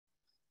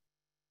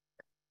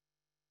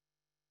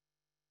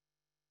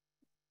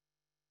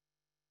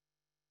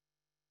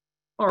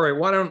All right,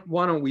 why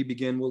don't we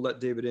begin? We'll let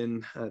David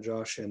in,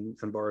 Josh and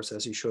Boris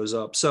as he shows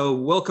up. So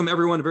welcome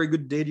everyone, a very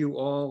good day to you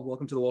all.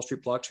 Welcome to the Wall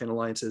Street Blockchain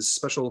Alliance's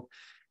special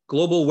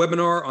global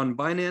webinar on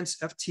Binance,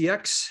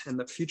 FTX, and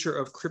the future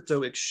of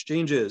crypto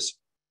exchanges.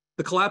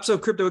 The collapse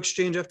of crypto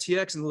exchange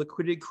FTX and the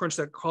liquidity crunch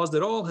that caused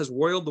it all has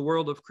roiled the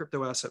world of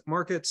crypto asset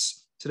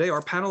markets. Today,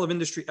 our panel of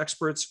industry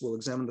experts will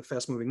examine the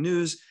fast-moving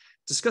news,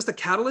 discuss the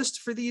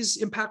catalyst for these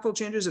impactful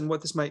changes and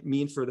what this might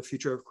mean for the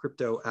future of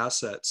crypto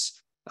assets.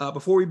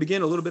 Before we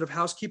begin, a little bit of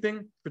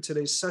housekeeping for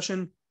today's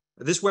session.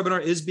 This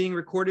webinar is being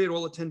recorded.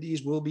 All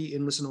attendees will be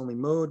in listen-only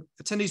mode.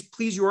 Attendees,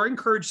 please, you are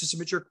encouraged to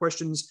submit your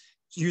questions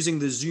using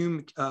the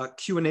Zoom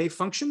Q&A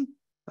function.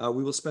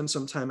 We will spend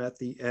some time at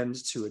the end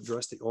to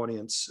address the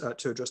audience,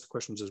 to address the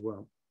questions as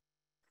well.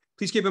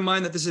 Please keep in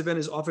mind that this event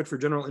is offered for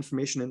general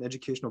information and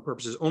educational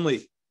purposes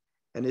only,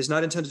 and is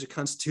not intended to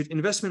constitute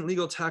investment,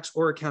 legal, tax,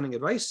 or accounting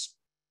advice,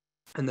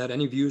 and that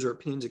any views or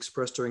opinions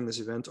expressed during this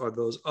event are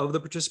those of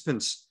the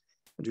participants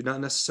and do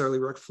not necessarily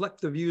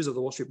reflect the views of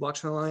the Wall Street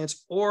Blockchain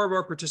Alliance or of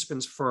our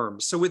participants'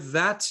 firms. So with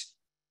that,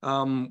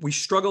 we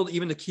struggled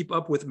even to keep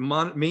up with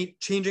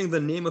changing the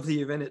name of the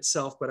event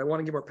itself, but I want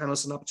to give our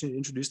panelists an opportunity to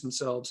introduce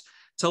themselves.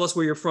 Tell us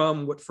where you're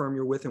from, what firm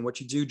you're with, and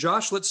what you do.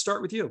 Josh, let's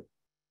start with you.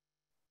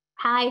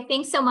 Hi,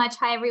 thanks so much.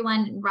 Hi,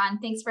 everyone. Ron,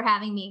 thanks for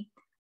having me.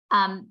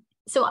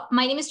 So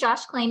my name is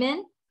Josh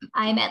Klayman.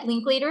 I'm at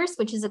Linklaters,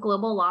 which is a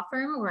global law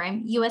firm where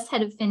I'm U.S.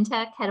 head of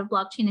fintech, head of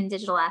blockchain and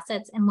digital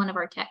assets, and one of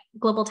our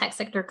global tech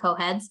sector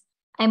co-heads.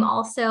 I'm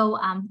also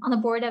on the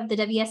board of the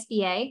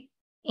WSBA,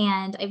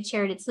 and I've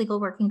chaired its legal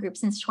working group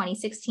since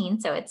 2016,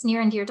 so it's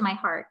near and dear to my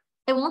heart.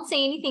 I won't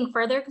say anything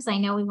further because I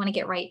know we want to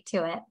get right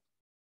to it.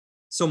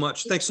 So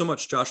much. Thanks so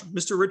much, Josh.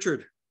 Mr.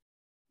 Richard.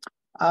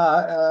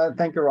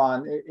 Thank you,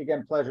 Ron.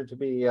 Again, pleasure to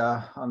be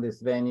on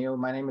this venue.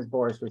 My name is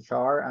Boris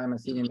Richard. I'm a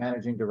senior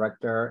managing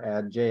director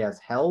at JS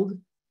Held.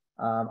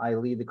 I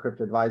lead the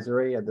crypto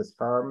advisory at this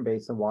firm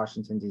based in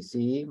Washington,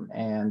 D.C.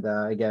 And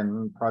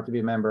again, proud to be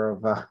a member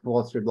of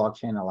Wall Street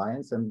Blockchain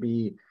Alliance and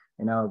be,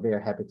 very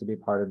happy to be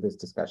part of this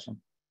discussion.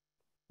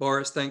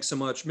 Boris, thanks so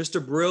much.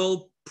 Mr.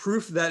 Brill,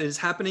 proof that is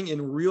happening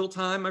in real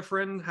time, my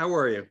friend. How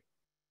are you?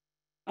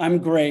 I'm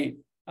great.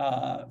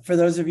 For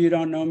those of you who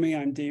don't know me,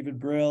 I'm David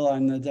Brill.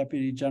 I'm the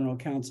Deputy General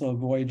Counsel of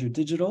Voyager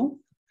Digital.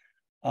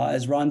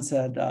 As Ron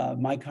said,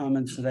 my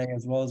comments today,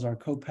 as well as our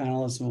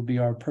co-panelists, will be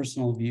our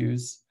personal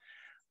views.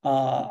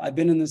 I've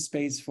been in this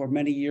space for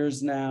many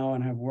years now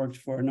and have worked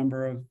for a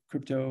number of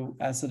crypto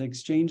asset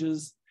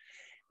exchanges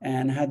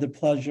and had the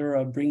pleasure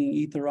of bringing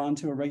Ether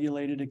onto a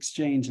regulated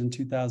exchange in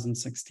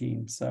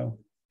 2016. So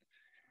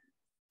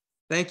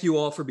thank you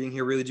all for being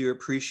here. Really do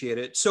appreciate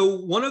it. So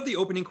one of the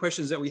opening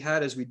questions that we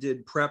had as we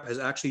did prep has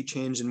actually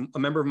changed. And a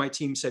member of my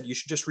team said, you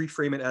should just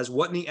reframe it as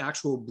what in the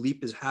actual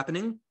bleep is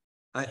happening.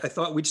 I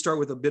thought we'd start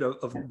with a bit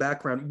of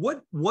background.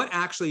 What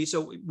actually,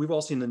 so we've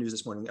all seen the news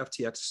this morning,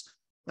 FTX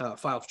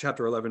filed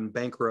Chapter 11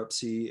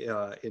 bankruptcy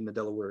in the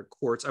Delaware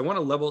courts. I want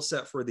to level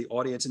set for the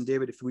audience. And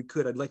David, if we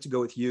could, I'd like to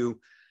go with you,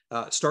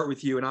 start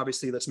with you. And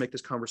obviously, let's make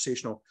this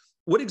conversational.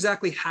 What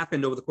exactly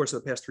happened over the course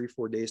of the past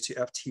 3-4 days to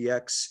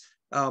FTX?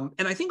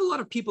 And I think a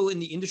lot of people in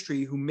the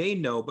industry who may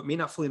know, but may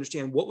not fully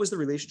understand, what was the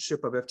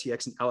relationship of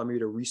FTX and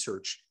Alameda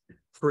Research,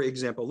 for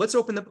example? Let's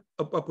open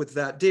up with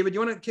that. David,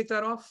 you want to kick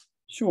that off?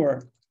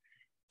 Sure.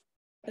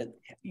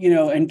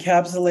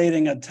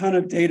 Encapsulating a ton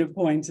of data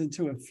points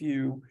into a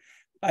few,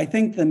 I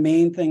think the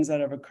main things that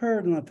have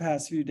occurred in the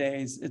past few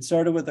days, it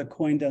started with a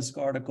CoinDesk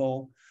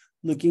article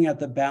looking at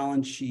the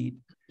balance sheet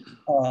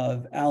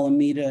of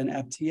Alameda and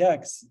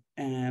FTX.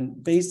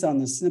 And based on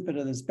the snippet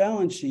of this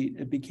balance sheet,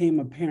 it became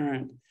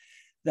apparent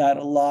that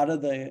a lot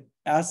of the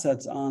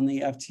assets on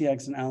the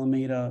FTX and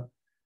Alameda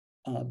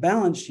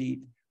balance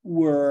sheet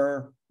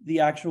were the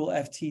actual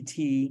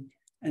FTT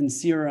and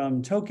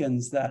Serum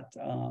tokens that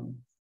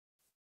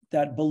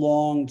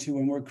belong to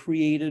and were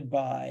created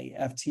by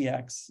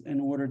FTX in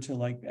order to,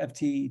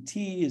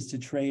 FTT is to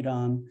trade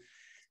on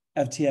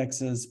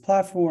FTX's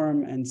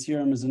platform, and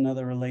Serum is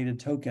another related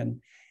token.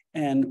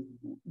 And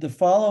the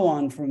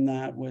follow-on from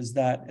that was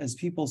that as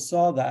people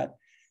saw that,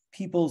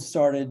 people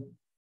started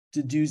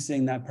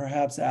deducing that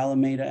perhaps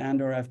Alameda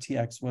and or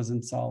FTX was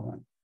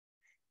insolvent.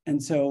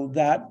 And so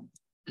that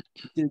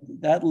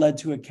led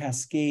to a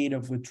cascade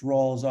of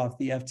withdrawals off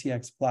the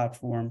FTX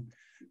platform,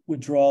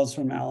 withdrawals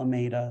from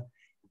Alameda,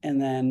 and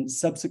then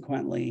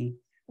subsequently,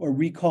 or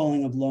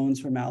recalling of loans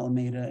from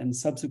Alameda, and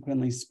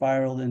subsequently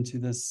spiraled into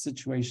this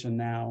situation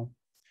now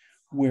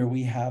where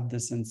we have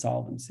this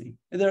insolvency.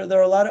 There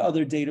are a lot of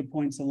other data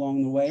points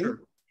along the way,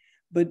 sure,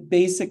 but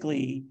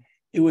basically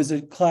it was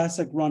a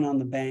classic run on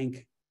the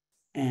bank,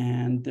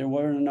 and there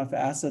weren't enough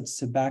assets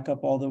to back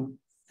up all the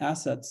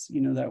assets,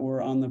 that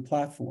were on the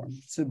platform.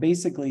 So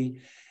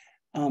basically,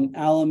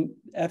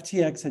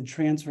 FTX had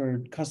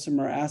transferred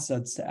customer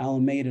assets to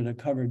Alameda to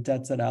cover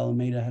debts that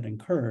Alameda had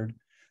incurred.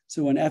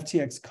 So when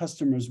FTX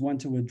customers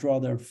went to withdraw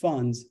their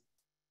funds,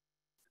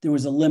 there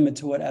was a limit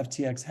to what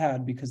FTX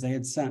had because they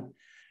had sent,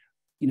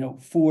 $4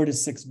 to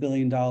 $6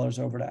 billion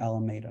over to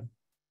Alameda.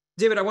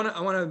 David, I want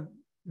to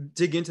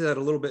dig into that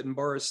a little bit. And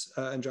Boris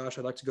and Josh,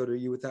 I'd like to go to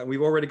you with that.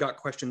 We've already got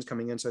questions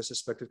coming in, so I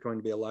suspect it's going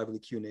to be a lively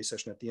Q&A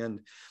session at the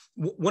end.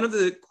 One of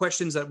the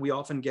questions that we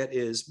often get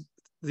is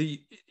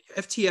the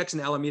FTX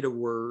and Alameda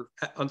were,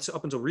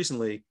 up until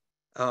recently,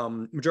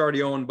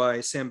 majority owned by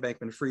Sam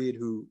Bankman-Fried,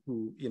 who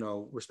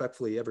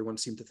respectfully, everyone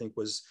seemed to think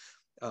was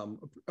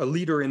a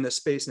leader in this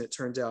space. And it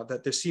turns out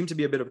that there seemed to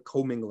be a bit of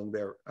commingling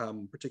there,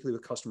 particularly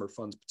with customer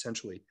funds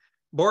potentially.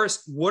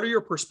 Boris, what are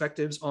your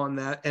perspectives on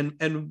that?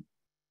 And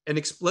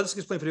let's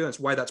explain for the audience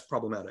why that's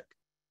problematic.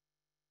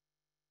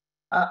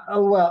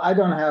 Well, I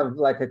don't have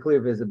like a clear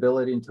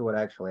visibility into what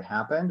actually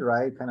happened,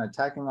 right? Kind of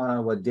tacking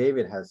on what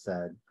David has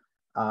said.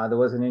 There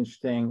was an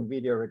interesting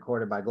video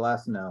recorded by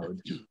Glassnode,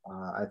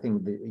 I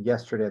think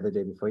yesterday, the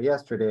day before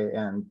yesterday,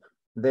 and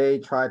they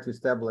tried to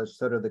establish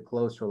sort of the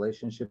close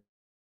relationship.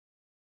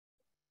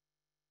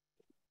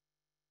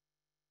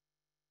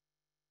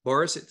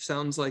 Boris, it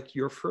sounds like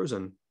you're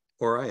frozen,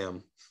 or I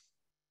am.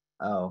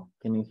 Oh,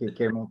 can you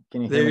hear me?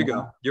 Can you hear there me? You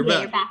go. You're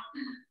back. You're back.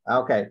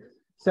 Okay,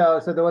 so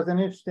there was an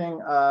interesting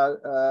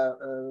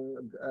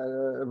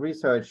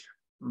research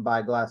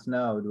by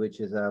Glassnode, which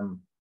is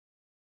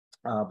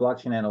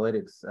blockchain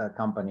analytics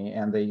company,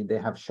 and they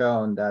have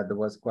shown that there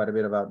was quite a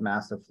bit of a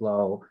massive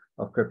flow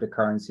of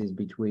cryptocurrencies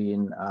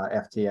between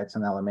FTX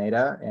and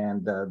Alameda,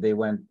 and they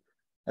went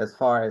as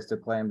far as to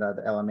claim that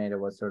Alameda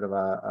was sort of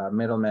a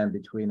middleman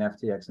between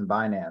FTX and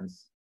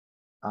Binance.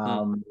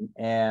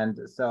 And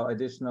so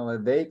additionally,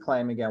 they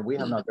claim, again, we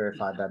have not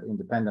verified that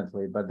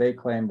independently, but they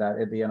claim that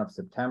at the end of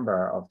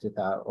September of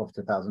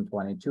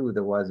 2022,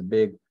 there was a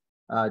big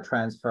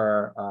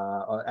transfer,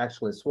 or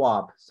actually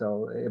swap.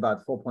 So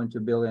about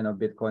 4.2 billion of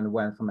Bitcoin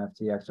went from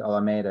FTX to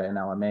Alameda, and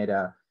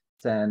Alameda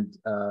sent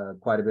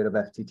quite a bit of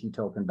FTT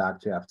token back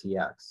to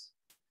FTX.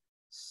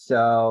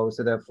 So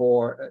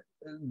therefore,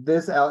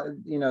 this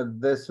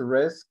this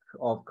risk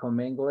of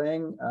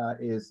commingling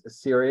is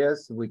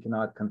serious. We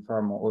cannot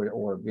confirm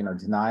or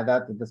deny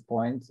that at this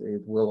point.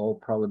 It will all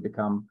probably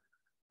become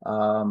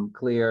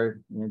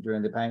clear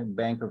during the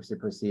bankruptcy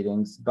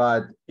proceedings.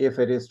 But if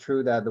it is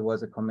true that there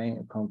was a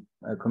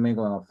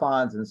commingling of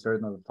funds, and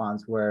certain of the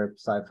funds were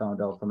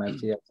siphoned off from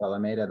FTX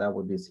Alameda, that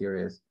would be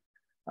serious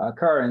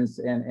occurrence.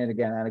 And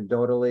again,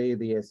 anecdotally,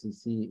 the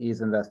SEC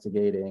is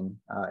investigating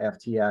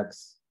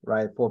FTX,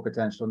 right, for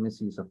potential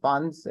misuse of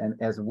funds. And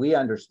as we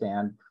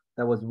understand,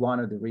 that was one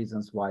of the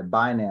reasons why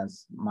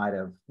Binance might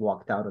have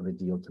walked out of the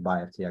deal to buy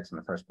FTX in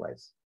the first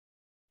place.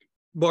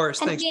 Boris,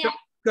 thanks.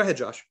 Go ahead,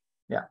 Josh.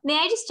 Yeah. May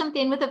I just jump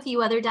in with a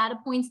few other data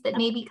points that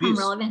may become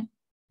relevant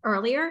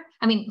later,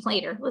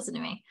 listen to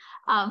me.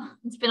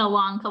 It's been a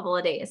long couple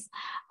of days,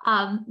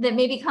 that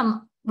may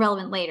become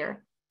relevant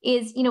later.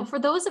 Is, for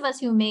those of us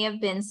who may have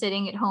been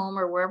sitting at home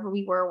or wherever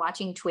we were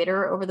watching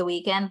Twitter over the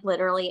weekend,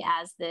 literally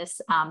as this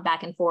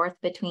back and forth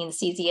between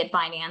CZ at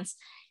Binance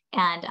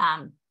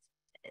and,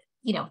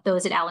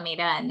 those at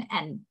Alameda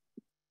and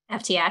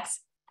FTX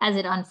as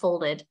it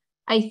unfolded,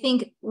 I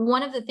think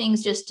one of the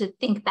things just to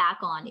think back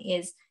on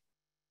is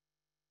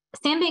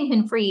Sam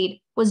Bankman-Fried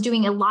was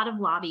doing a lot of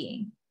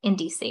lobbying in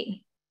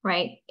DC,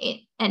 right?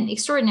 An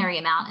extraordinary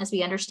amount, as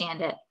we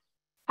understand it.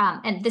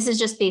 And this is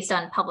just based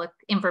on public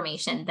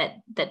information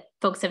that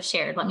folks have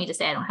shared. Let me just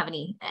say, I don't have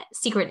any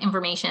secret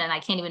information, and I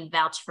can't even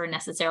vouch for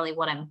necessarily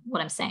what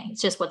I'm saying.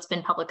 It's just what's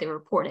been publicly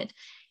reported.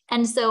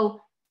 And so,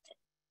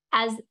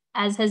 as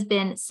has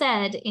been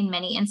said in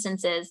many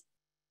instances,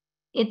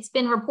 it's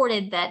been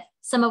reported that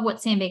some of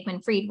what Sam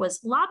Bankman-Fried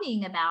was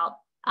lobbying about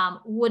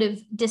would have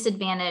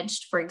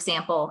disadvantaged, for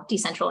example,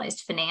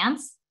 decentralized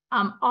finance.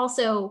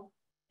 Also,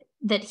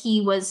 that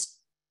he was,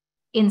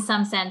 in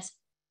some sense,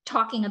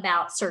 talking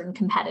about certain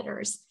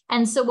competitors.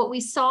 And so what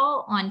we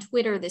saw on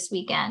Twitter this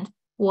weekend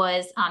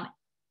was a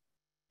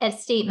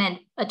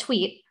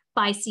tweet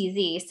by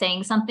CZ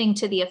saying something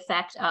to the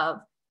effect of,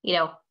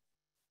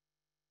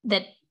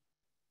 that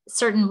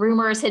certain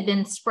rumors had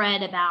been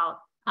spread about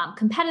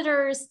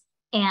competitors,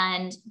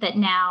 and that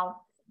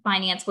now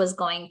Binance was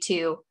going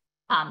to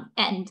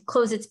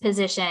close its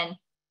position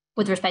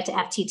with respect to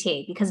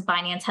FTT because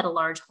Binance had a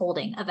large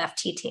holding of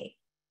FTT.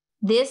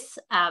 This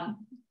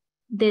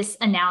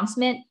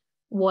announcement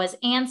was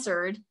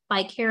answered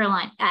by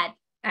Caroline at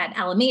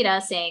Alameda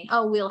saying,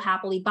 "Oh, we'll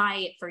happily buy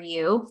it for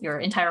you, your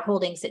entire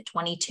holdings at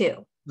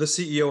 22." The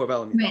CEO of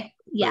Alameda. Right.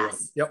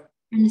 Yes. Yep.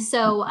 And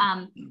so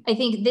I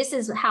think this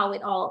is how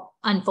it all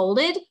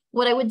unfolded.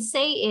 What I would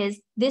say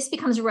is this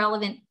becomes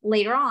relevant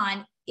later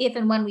on if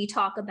and when we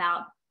talk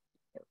about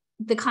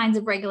the kinds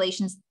of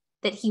regulations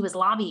that he was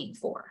lobbying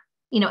for,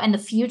 and the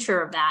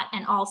future of that,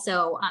 and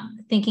also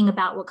thinking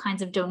about what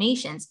kinds of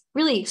donations,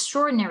 really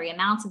extraordinary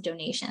amounts of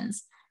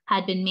donations,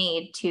 had been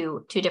made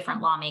to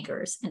different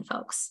lawmakers and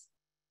folks.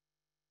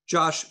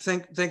 Josh,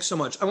 thanks so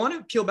much. I want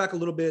to peel back a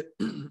little bit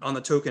on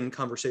the token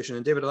conversation.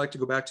 And David, I'd like to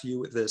go back to you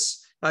with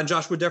this. And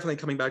Josh, we're definitely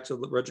coming back to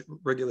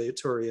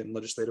regulatory and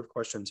legislative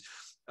questions.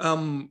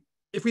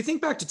 If we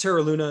think back to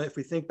Terra Luna, if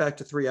we think back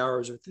to 3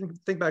 hours, or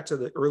think back to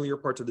the earlier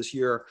parts of this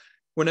year,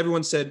 when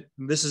everyone said,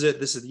 this is it,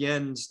 this is the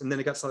end, and then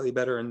it got slightly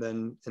better, and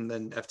then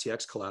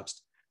FTX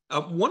collapsed.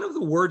 One of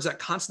the words that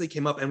constantly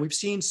came up, and we've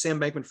seen Sam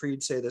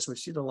Bankman-Fried say this, and we've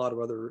seen a lot of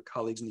other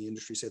colleagues in the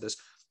industry say this,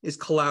 is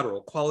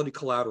collateral, quality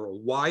collateral.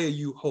 Why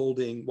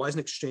is an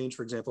exchange,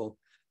 for example,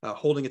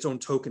 holding its own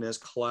token as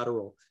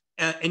collateral?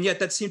 And yet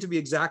that seemed to be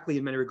exactly,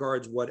 in many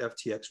regards, what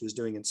FTX was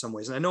doing in some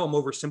ways. And I know I'm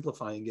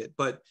oversimplifying it,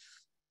 but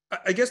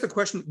I guess the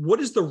question, what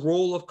is the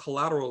role of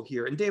collateral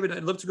here? And David,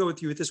 I'd love to go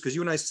with you with this because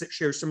you and I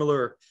share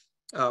similar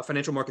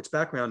financial markets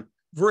background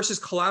versus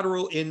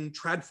collateral in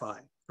TradFi,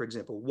 for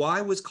example.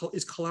 Why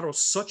is collateral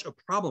such a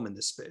problem in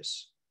this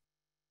space?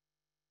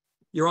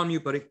 You're on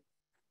mute, buddy.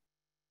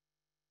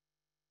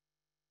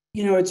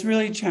 You know, it's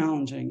really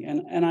challenging.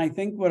 And I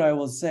think what I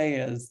will say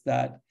is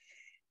that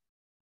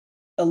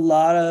a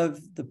lot of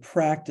the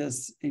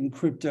practice in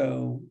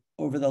crypto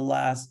over the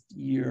last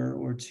year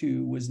or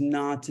two was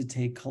not to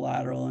take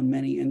collateral in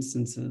many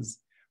instances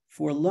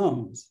for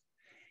loans.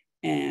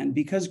 And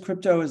because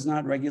crypto is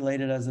not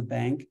regulated as a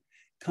bank,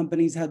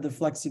 companies had the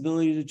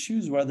flexibility to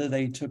choose whether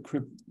they took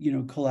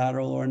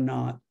collateral or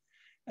not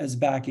as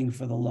backing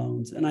for the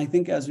loans. And I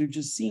think as we've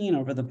just seen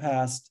over the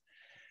past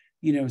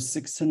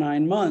 6 to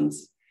 9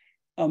 months,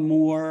 a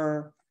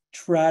more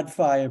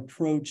TradFi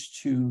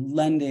approach to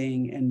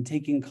lending and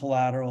taking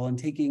collateral and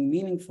taking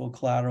meaningful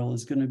collateral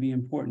is going to be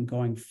important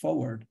going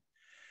forward.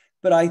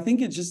 But I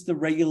think it's just the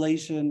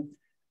regulation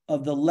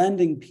of the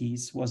lending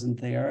piece wasn't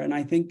there. And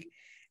I think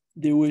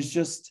there was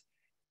a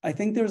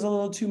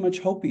little too much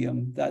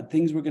hopium that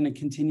things were going to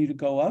continue to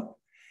go up,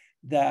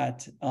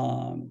 that,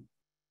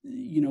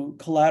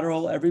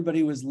 collateral,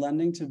 everybody was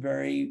lending to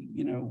very,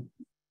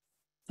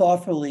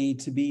 thoughtfully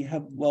to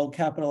have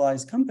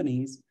well-capitalized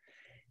companies.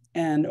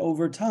 And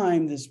over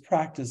time, this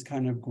practice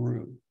kind of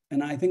grew.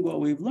 And I think what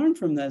we've learned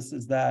from this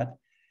is that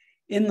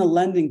in the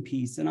lending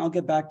piece, and I'll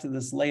get back to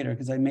this later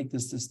because I make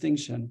this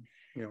distinction,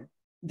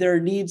 there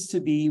needs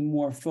to be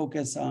more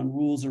focus on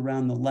rules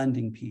around the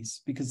lending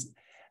piece, because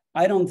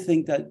I don't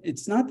think that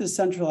it's not the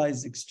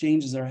centralized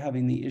exchanges that are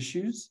having the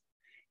issues.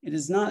 It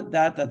is not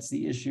that's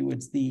the issue.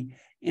 It's the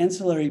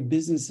ancillary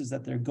businesses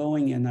that they're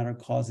going in that are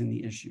causing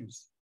the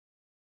issues.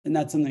 And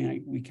that's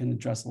something we can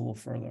address a little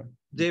further.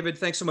 David,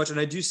 thanks so much. And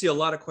I do see a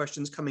lot of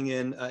questions coming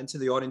in into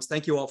the audience.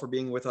 Thank you all for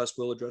being with us.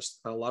 We'll address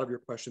a lot of your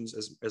questions,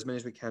 as many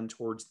as we can,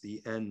 towards the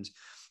end.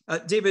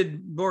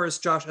 David, Boris,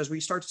 Josh, as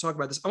we start to talk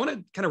about this, I want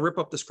to kind of rip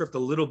up the script a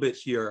little bit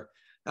here,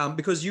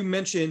 because you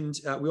mentioned,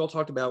 we all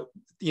talked about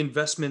the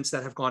investments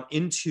that have gone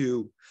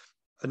into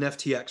an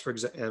FTX, for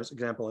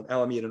example, and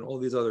Alameda and all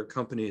these other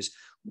companies.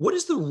 What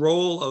is the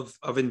role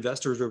of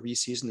investors or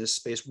VCs in this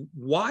space?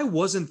 Why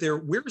wasn't there,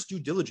 where's due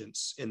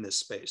diligence in this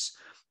space?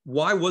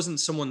 Why wasn't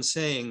someone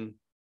saying,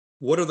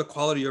 what are the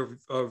quality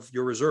of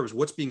your reserves?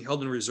 What's being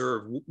held in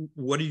reserve?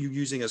 What are you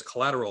using as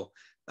collateral?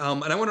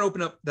 And I want to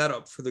open that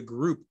up for the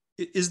group.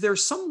 Is there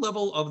some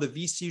level of the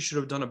VC should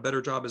have done a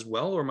better job as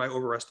well, or am I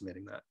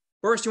overestimating that?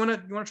 Boris, do you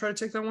want to try to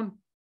take that one?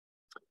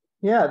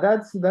 Yeah,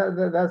 that's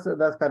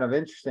kind of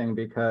interesting,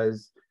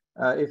 because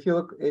if you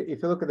look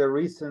at the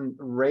recent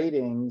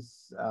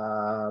ratings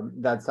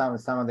that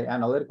some of the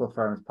analytical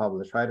firms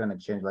publish, right, on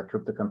exchange like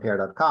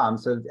cryptocompare.com,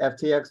 so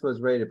FTX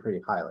was rated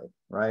pretty highly,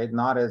 right?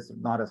 Not as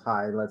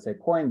high, let's say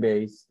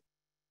Coinbase,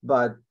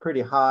 but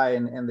pretty high,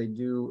 and they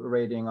do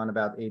rating on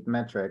about 8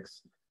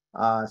 metrics.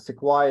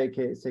 Sequoia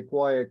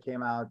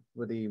came out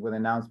with an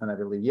announcement, I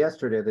believe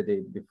yesterday or the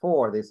day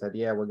before. They said,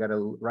 yeah, we're going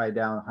to write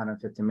down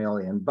 150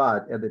 million,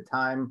 but at the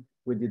time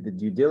we did the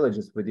due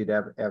diligence, we did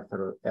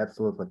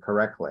absolutely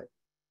correctly.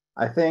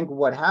 I think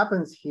what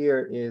happens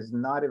here is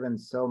not even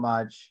so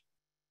much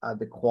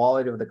the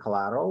quality of the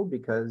collateral,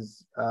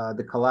 because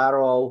the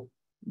collateral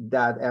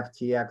that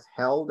FTX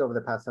held over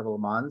the past several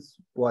months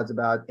was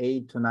about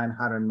 800 to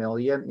 900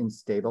 million in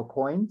stable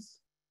coins,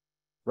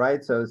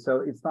 right? So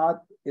it's not,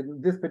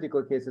 in this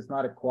particular case, it's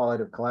not a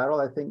quality of collateral.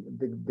 I think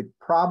the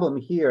problem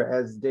here,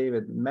 as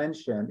David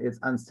mentioned, is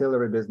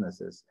ancillary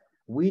businesses.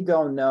 We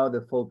don't know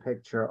the full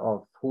picture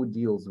of who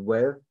deals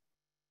with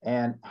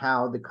and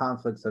how the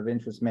conflicts of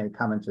interest may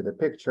come into the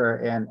picture,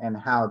 and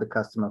how the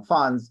customer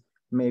funds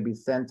may be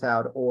sent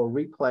out or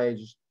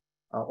repledged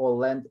or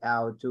lent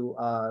out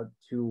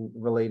to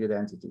related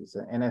entities.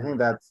 And I think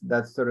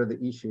that's sort of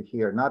the issue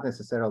here, not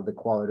necessarily the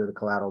quality of the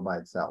collateral by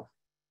itself.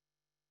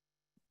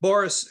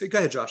 Boris, go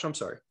ahead, Josh. I'm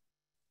sorry.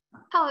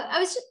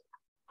 Oh,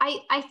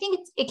 I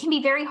think it can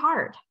be very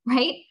hard,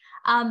 right?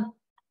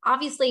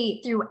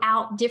 Obviously,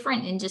 throughout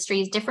different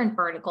industries, different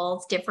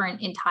verticals,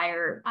 different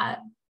entire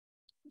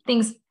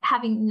things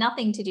having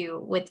nothing to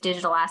do with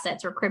digital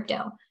assets or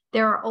crypto,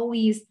 there are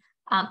always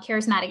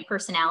charismatic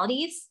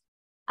personalities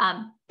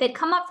that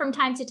come up from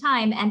time to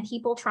time, and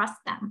people trust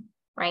them,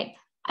 right?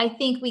 I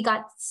think we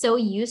got so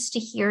used to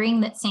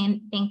hearing that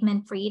Sam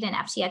Bankman-Fried and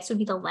FTX would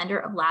be the lender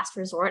of last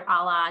resort,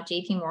 a la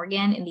JP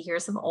Morgan in the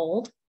years of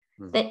old,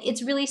 that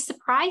it's really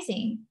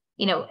surprising.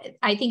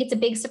 I think it's a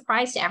big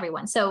surprise to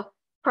everyone. So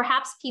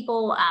perhaps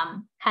people,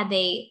 had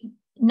they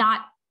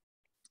not,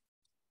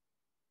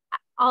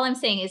 all I'm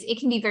saying is it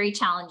can be very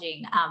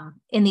challenging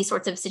in these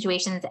sorts of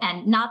situations.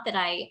 And not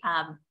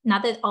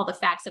that all the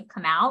facts have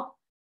come out,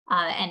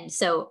 And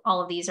so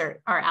all of these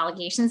are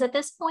allegations at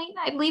this point,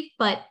 I believe.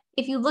 But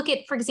if you look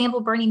at, for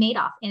example, Bernie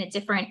Madoff in a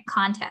different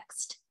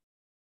context,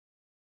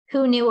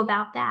 who knew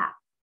about that?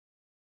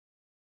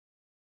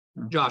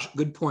 Josh,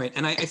 good point.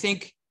 And I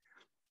think,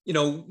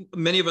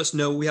 many of us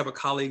know we have a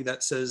colleague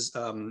that says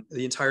the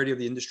entirety of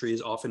the industry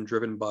is often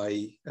driven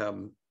by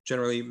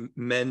generally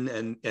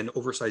men and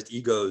oversized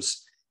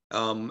egos.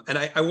 And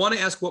I want to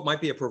ask what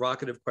might be a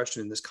provocative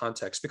question in this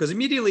context, because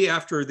immediately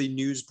after the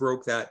news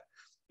broke that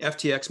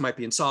FTX might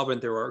be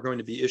insolvent, there are going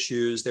to be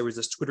issues. There was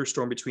this Twitter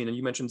storm between, and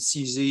you mentioned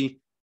CZ,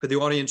 for the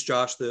audience,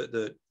 Josh,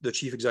 the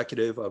chief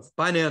executive of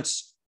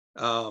Binance,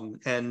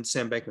 and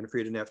Sam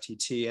Bankman-Fried and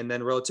FTT. And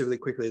then relatively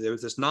quickly, there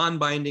was this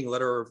non-binding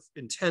letter of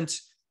intent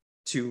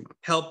to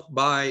help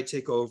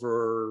take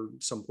over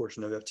some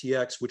portion of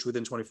FTX, which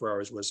within 24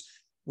 hours was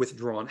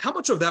withdrawn. How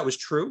much of that was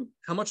true?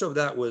 How much of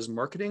that was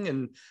marketing?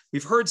 And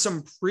we've heard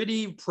some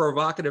pretty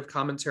provocative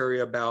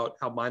commentary about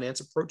how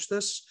Binance approached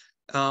this.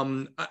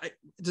 Does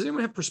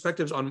anyone have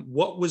perspectives on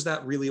what was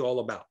that really all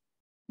about?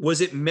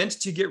 Was it meant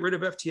to get rid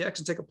of FTX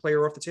and take a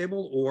player off the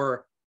table,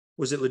 or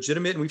was it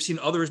legitimate? And we've seen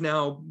others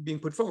now being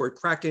put forward,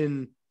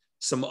 Kraken,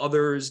 some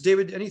others.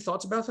 David, any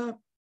thoughts about that?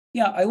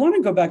 Yeah, I want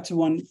to go back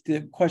to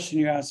the question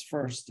you asked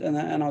first, and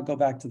I'll go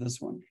back to this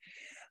one.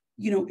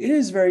 It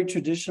is very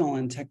traditional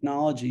in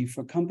technology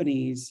for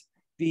companies,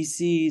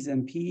 VCs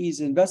and PEs,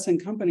 invest in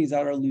companies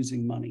that are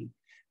losing money,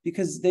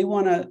 because they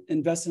want to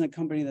invest in a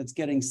company that's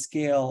getting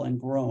scale and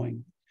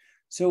growing.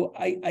 So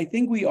I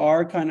think we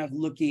are kind of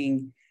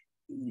looking,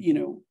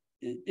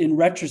 in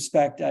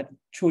retrospect, at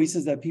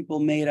choices that people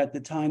made at the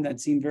time that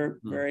seemed very,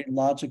 very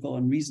logical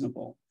and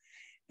reasonable.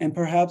 And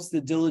perhaps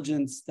the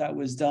diligence that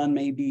was done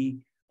may be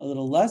a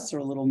little less or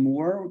a little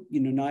more.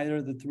 Neither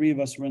of the three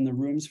of us were in the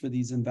rooms for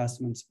these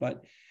investments,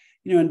 but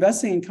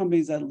investing in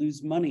companies that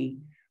lose money,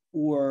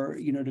 or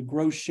to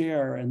grow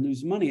share and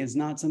lose money, is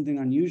not something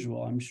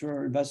unusual. I'm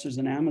sure investors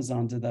in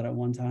Amazon did that at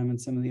one time, and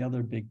some of the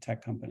other big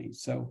tech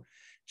companies. So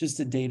just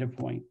a data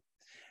point.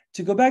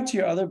 To go back to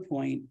your other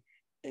point,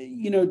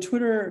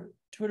 Twitter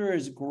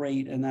is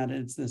great in that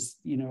it's this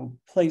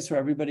place where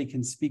everybody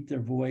can speak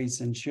their voice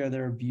and share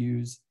their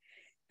views.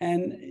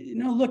 And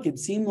look, it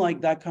seemed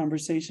like that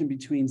conversation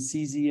between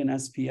CZ and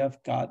SPF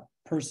got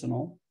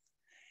personal.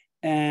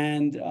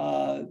 And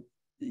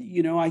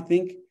I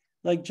think,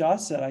 like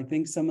Josh said, I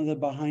think some of the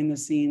behind the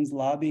scenes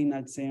lobbying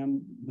that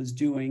Sam was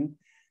doing,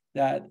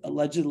 that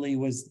allegedly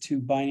was to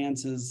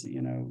Binance's,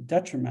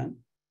 detriment,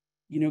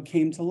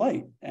 came to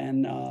light.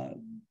 And,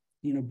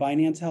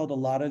 Binance held a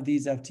lot of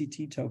these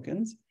FTT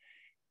tokens.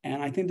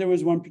 And I think there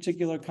was one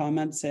particular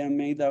comment Sam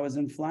made that was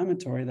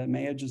inflammatory, that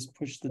may have just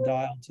pushed the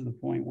dial to the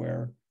point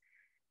where,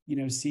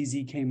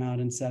 CZ came out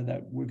and said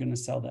that we're going to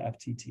sell the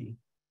FTT.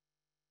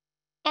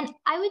 And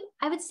I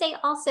would say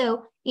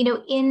also,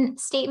 in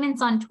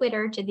statements on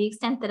Twitter, to the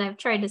extent that I've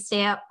tried to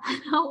stay up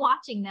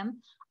watching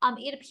them,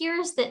 it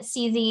appears that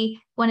CZ,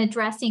 when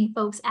addressing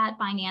folks at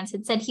Binance,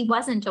 had said he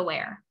wasn't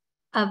aware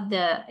of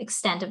the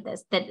extent of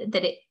this, that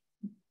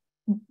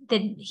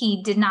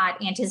he did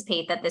not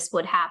anticipate that this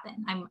would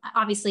happen. I'm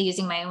obviously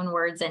using my own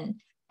words and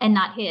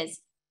not his,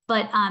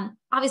 but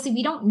obviously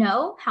we don't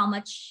know how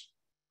much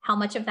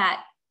of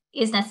that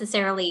is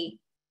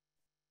necessarily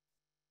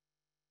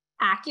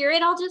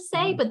accurate, I'll just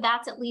say, but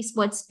that's at least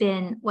what's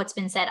been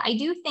said. I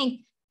do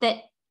think that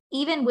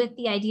even with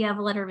the idea of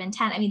a letter of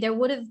intent, I mean, there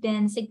would have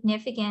been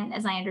significant,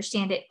 as I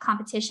understand it,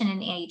 competition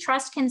and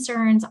antitrust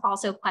concerns,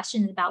 also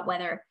questions about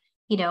whether,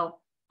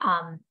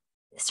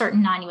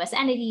 certain non-US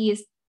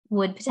entities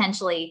would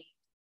potentially,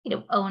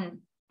 own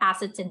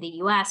assets in the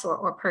US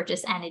or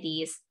purchase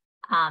entities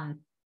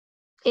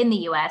in the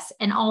US.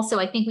 And also,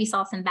 I think we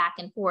saw some back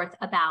and forth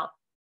about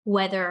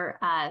whether,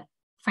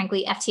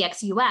 frankly,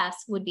 FTX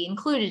US would be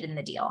included in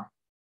the deal.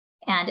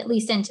 And at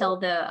least until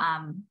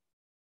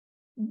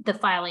the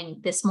filing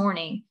this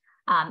morning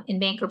in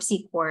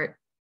bankruptcy court,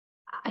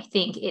 I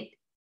think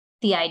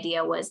the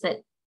idea was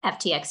that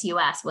FTX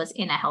US was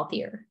in a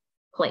healthier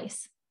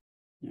place.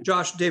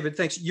 Josh, David,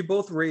 thanks. You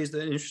both raised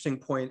an interesting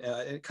point.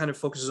 It kind of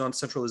focuses on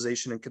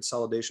centralization and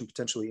consolidation,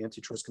 potentially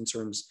antitrust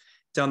concerns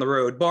down the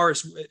road.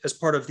 Boris, as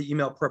part of the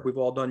email prep we've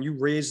all done, you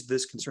raised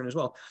this concern as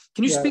well.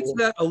 Can you speak to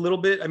that a little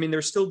bit? I mean,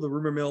 there's still the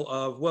rumor mill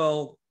of,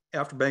 well,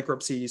 after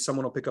bankruptcy,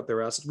 someone will pick up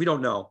their assets. We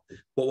don't know.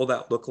 What will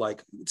that look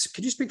like?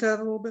 Could you speak to that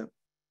a little bit?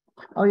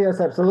 Oh, yes,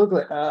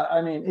 absolutely.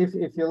 I mean,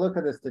 if you look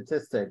at the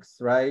statistics,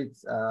 right,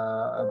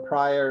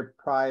 prior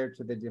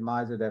to the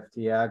demise of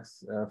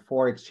FTX,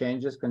 4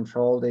 exchanges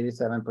controlled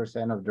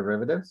 87% of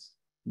derivatives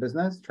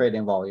business,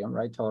 trading volume,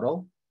 right,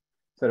 total.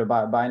 So the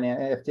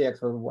Binance,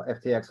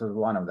 FTX was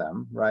one of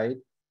them, right?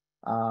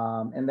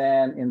 And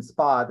then in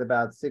spot,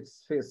 about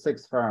six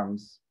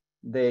firms,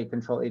 they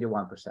control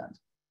 81%.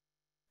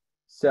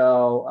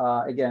 So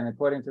again,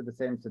 according to the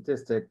same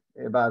statistic,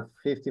 about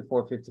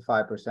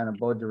 55% of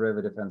both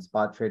derivative and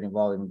spot trading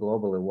volume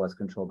globally was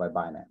controlled by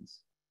Binance,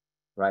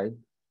 right?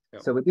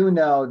 Yep. So we do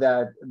know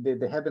that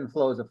there have been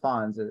flows of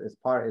funds as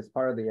part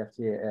of the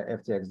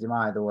FTX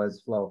demise. There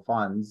was flow of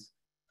funds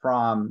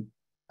from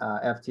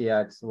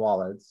FTX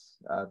wallets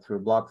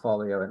through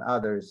Blockfolio and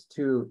others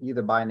to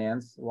either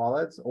Binance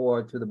wallets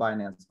or to the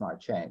Binance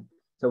Smart Chain.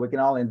 So we can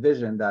all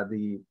envision that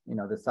the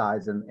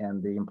size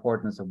and the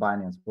importance of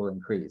Binance will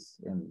increase,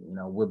 and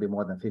will be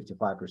more than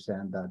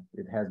 55% that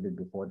it has been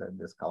before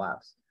this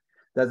collapse.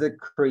 Does it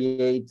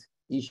create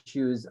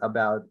issues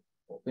about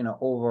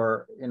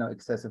over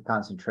excessive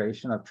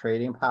concentration of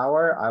trading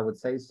power? I would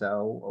say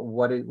so.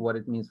 What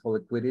it means for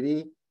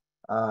liquidity?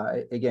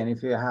 Again,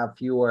 if you have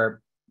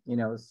fewer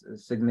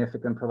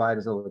significant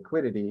providers of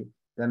liquidity,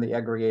 then the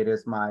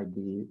aggregators might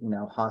be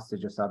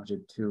hostage or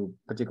subject to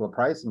particular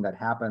pricing that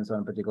happens on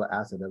a particular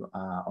asset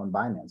on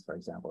Binance, for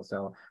example.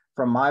 So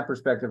from my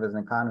perspective as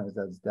an economist,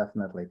 that's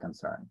definitely a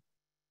concern.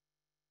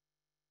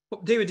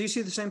 David, do you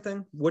see the same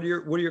thing? What are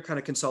your kind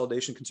of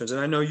consolidation concerns? And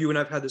I know you and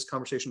I've had this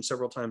conversation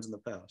several times in the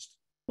past.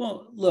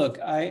 Well, look,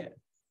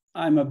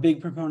 I'm a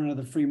big proponent of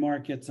the free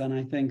markets, and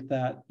I think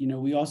that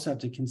we also have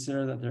to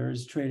consider that there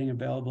is trading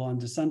available on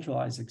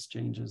decentralized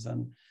exchanges,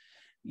 and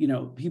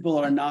people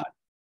are not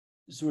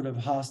sort of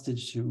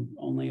hostage to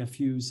only a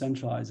few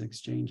centralized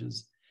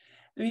exchanges.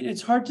 I mean,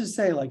 it's hard to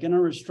say, like in a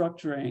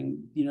restructuring,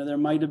 there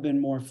might have been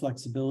more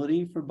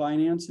flexibility for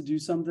Binance to do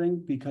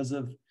something because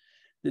of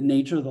the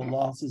nature of the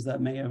losses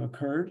that may have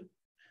occurred.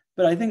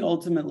 But I think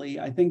ultimately,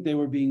 I think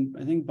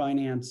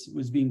Binance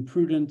was being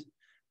prudent.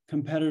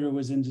 Competitor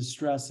was in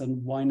distress,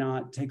 and why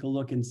not take a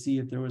look and see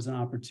if there was an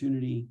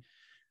opportunity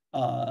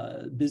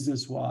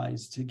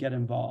business-wise to get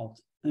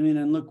involved. I mean,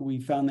 and look, we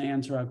found the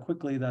answer out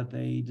quickly that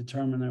they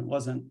determined that it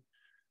wasn't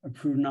a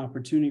prudent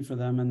opportunity for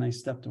them, and they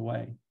stepped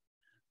away.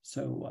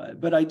 So,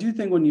 but I do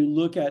think when you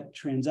look at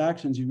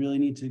transactions, you really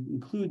need to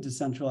include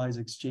decentralized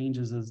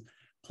exchanges as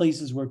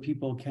places where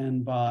people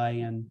can buy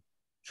and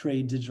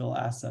trade digital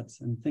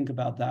assets, and think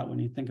about that when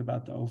you think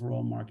about the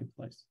overall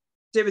marketplace.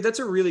 David, that's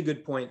a really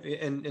good point.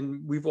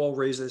 And we've all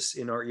raised this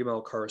in our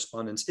email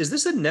correspondence. Is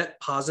this a net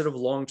positive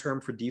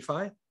long-term for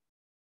DeFi?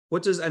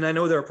 And I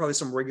know there are probably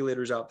some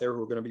regulators out there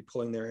who are going to be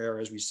pulling their hair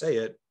as we say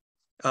it.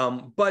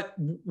 But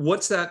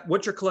what's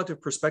your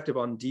collective perspective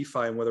on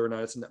DeFi and whether or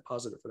not it's a net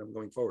positive for them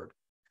going forward,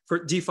 for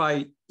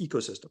DeFi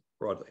ecosystem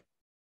broadly?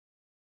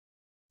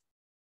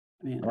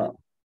 I mean,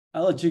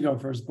 I'll let you go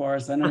first,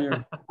 Boris. I know you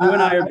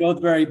and I are both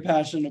very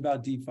passionate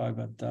about DeFi,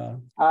 but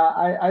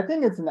I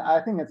think it's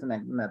a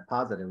net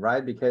positive,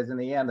 right? Because in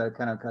the end, that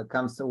kind of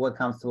comes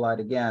to light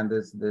again.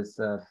 This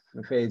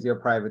phase, your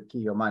private key,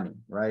 your money,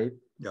 right?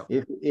 Yeah.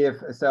 If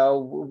so,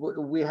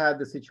 we had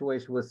the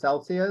situation with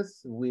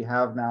Celsius. We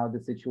have now the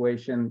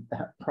situation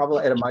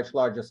probably at a much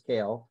larger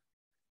scale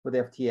with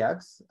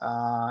FTX,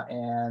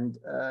 and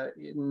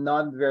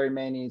not very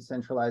many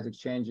centralized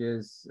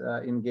exchanges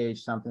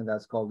engage something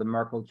that's called the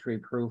Merkle tree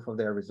proof of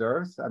their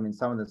reserves. I mean,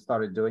 some of them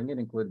started doing it,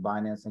 include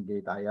Binance and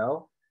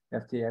Gate.io.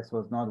 FTX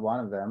was not one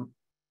of them.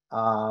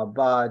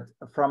 But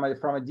from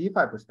a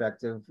DeFi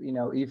perspective,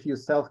 if you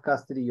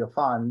self-custody your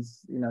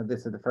funds,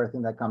 this is the first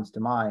thing that comes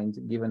to mind,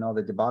 given all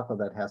the debacle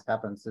that has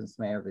happened since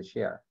May of this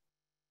year.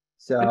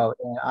 So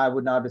I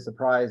would not be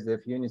surprised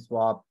if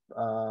Uniswap,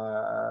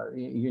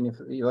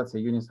 let's say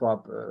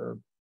Uniswap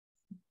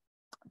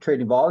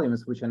trading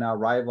volumes, which are now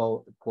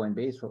rival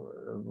Coinbase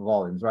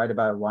volumes, right,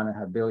 about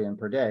 1.5 billion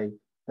per day,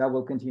 that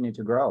will continue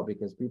to grow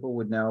because people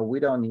would know we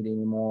don't need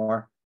any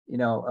more,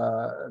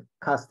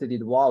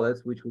 custodied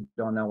wallets, which we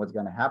don't know what's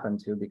going to happen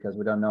to because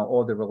we don't know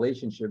all the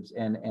relationships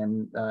and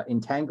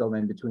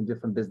entanglement between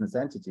different business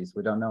entities.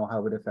 We don't know how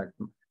it would affect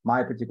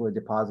my particular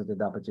deposit at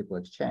that particular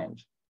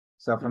exchange.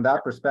 So from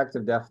that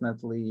perspective,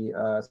 definitely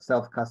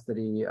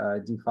self-custody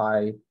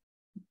DeFi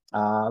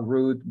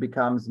route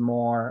becomes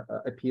more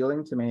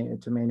appealing to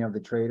many of the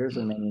traders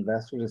and many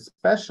investors,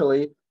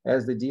 especially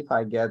as the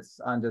DeFi gets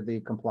under the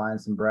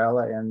compliance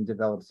umbrella and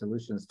develops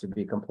solutions to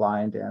be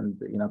compliant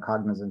and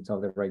cognizant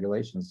of the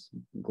regulations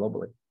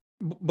globally.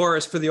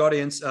 Boris, for the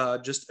audience,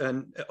 just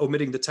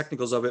omitting the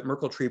technicals of it,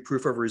 Merkle tree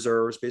proof of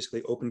reserves,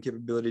 basically open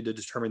capability to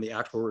determine the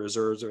actual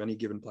reserves of any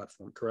given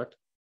platform, correct?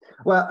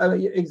 Well,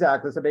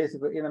 exactly. So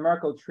basically, in the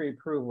Merkle tree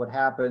proof, what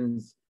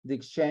happens? The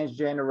exchange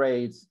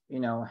generates,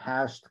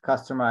 hashed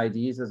customer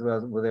IDs as well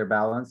as with their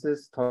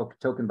balances,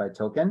 token by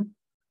token.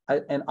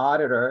 An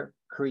auditor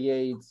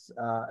creates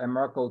a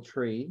Merkle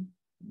tree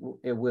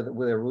with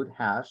a root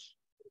hash,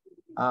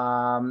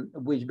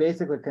 which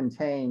basically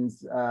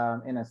contains,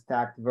 in a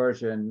stacked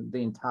version,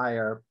 the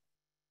entire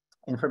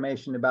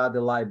information about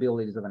the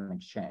liabilities of an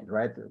exchange,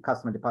 right? The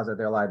customer deposit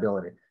their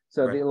liability.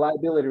 So right. The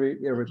liability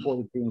report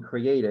is being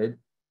created.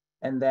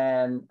 And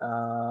then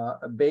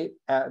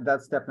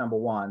that's step number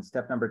one.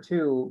 Step number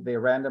two, they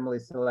randomly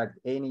select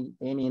any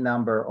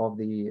number of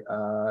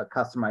the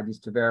customer IDs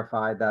to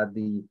verify that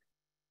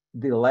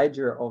the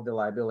ledger of the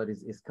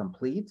liabilities is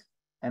complete.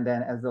 And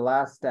then as the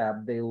last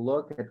step, they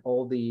look at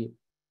all the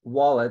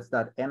wallets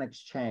that an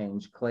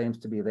exchange claims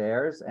to be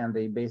theirs, and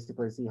they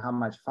basically see how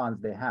much funds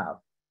they have.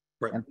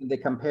 Right. And they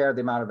compare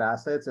the amount of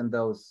assets in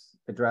those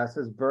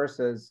addresses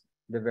versus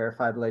the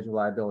verified ledger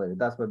liability.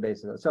 That's what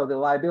basically, so the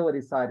liability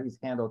side is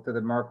handled through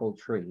the Merkle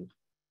tree.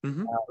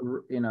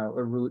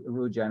 a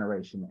root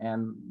generation.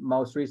 And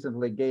most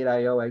recently,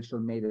 Gate.io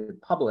actually made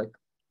it public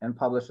and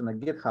published on the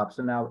GitHub.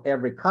 So now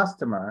every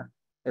customer,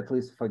 at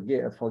least for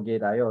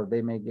Gate.io,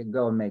 they may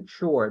go and make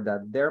sure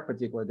that their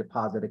particular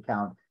deposit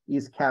account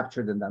is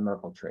captured in that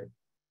Merkle trade.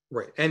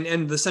 Right.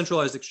 And the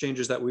centralized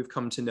exchanges that we've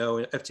come to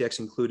know, FTX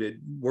included,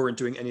 weren't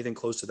doing anything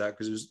close to that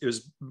because it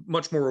was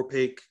much more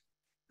opaque,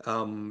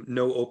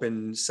 no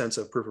open sense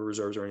of proof of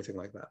reserves or anything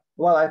like that.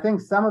 Well, I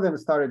think some of them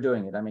started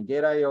doing it. I mean,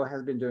 Gate.io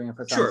has been doing it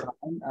for some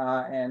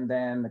time, and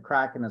then the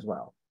Kraken as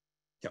well.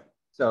 Yeah.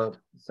 So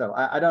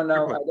I don't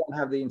know. I don't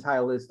have the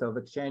entire list of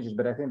exchanges,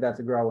 but I think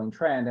that's a growing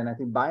trend. And I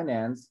think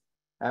Binance,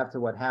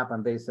 after what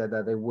happened, they said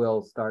that they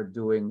will start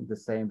doing the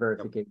same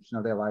verification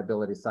of their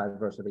liability side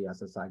versus the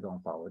SSI going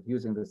forward,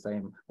 using the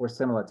same or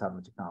similar type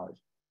of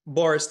technology.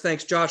 Boris,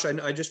 thanks. Josh,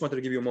 I just wanted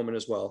to give you a moment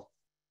as well.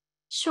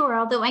 Sure,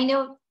 although I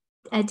know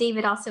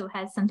David also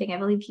has something I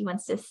believe he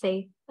wants to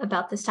say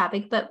about this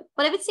topic. But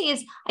what I would say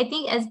is, I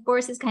think as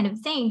Boris is kind of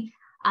saying,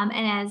 and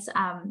as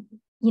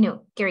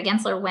Gary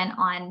Gensler went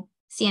on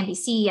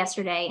CNBC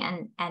yesterday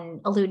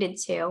and alluded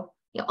to,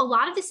 a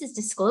lot of this is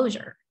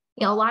disclosure.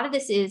 A lot of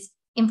this is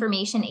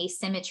information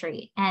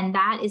asymmetry, and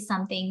that is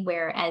something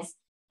where, as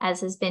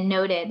has been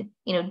noted,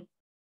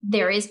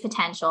 there is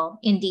potential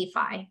in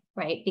DeFi,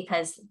 right?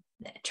 Because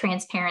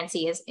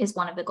transparency is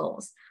one of the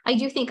goals. I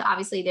do think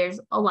obviously there's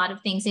a lot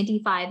of things in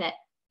DeFi that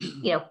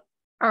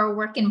are a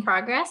work in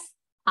progress.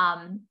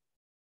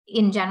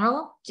 In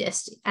general,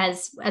 just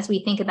as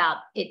we think about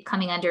it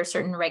coming under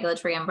certain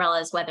regulatory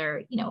umbrellas,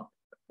 whether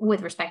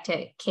with respect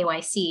to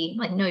KYC,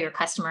 like know your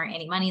customer,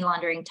 anti-money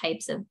laundering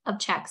types of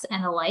checks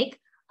and the like,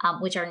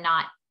 which are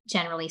not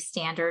generally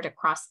standard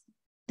across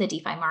the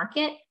DeFi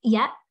market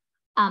yet.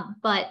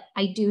 But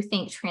I do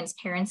think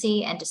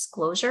transparency and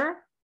disclosure,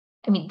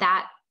 I mean,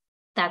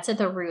 that's at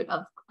the root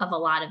of a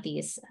lot of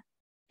these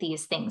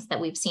things that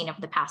we've seen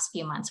over the past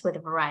few months with a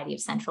variety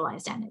of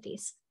centralized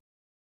entities.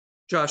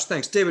 Josh,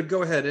 thanks. David,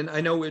 go ahead. And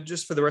I know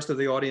just for the rest of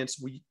the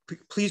audience,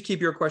 please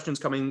keep your questions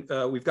coming.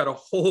 We've got a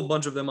whole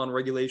bunch of them on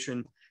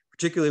regulation,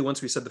 particularly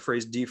once we said the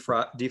phrase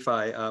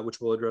DeFi,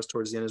 which we'll address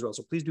towards the end as well.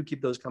 So please do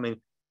keep those coming.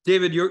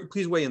 David,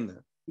 please weigh in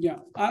there. Yeah,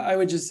 I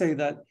would just say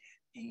that,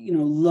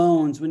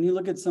 loans, when you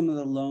look at some of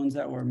the loans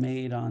that were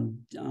made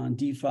on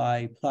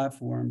DeFi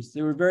platforms,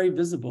 they were very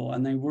visible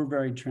and they were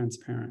very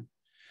transparent.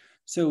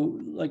 So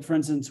like, for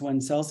instance,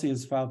 when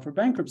Celsius filed for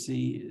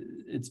bankruptcy,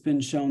 it's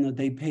been shown that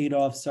they paid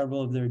off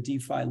several of their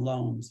DeFi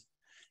loans.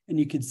 And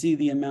you could see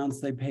the amounts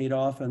they paid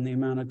off and the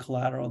amount of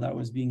collateral that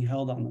was being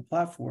held on the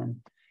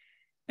platform.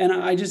 And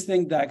I just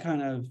think that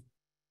kind of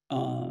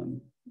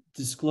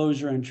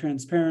disclosure and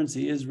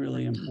transparency is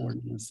really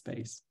important in this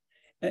space.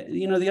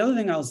 The other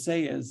thing I'll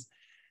say is,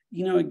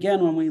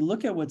 again, when we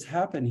look at what's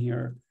happened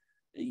here,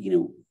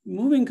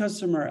 moving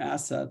customer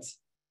assets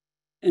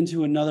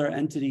into another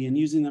entity and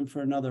using them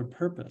for another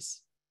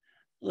purpose,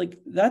 like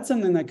that's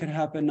something that could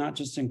happen not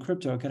just in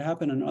crypto, it could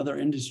happen in other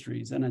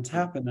industries, and it's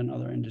happened in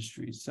other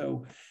industries.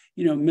 So,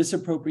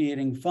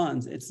 misappropriating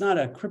funds, it's not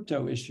a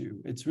crypto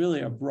issue, it's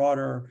really a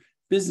broader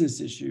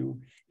business issue.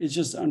 It's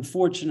just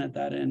unfortunate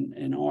that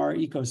in our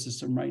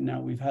ecosystem right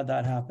now, we've had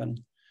that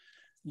happen,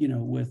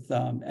 with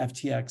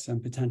FTX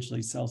and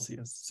potentially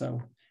Celsius. So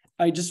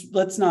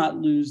let's not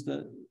lose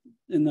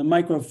in the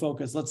micro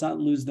focus, let's not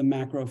lose the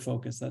macro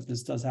focus that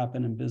this does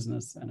happen in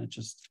business. And it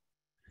just,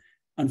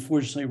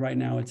 unfortunately, right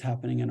now it's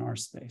happening in our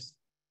space.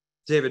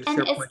 David,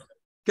 fair point.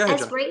 Go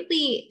ahead, as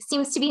rightly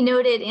seems to be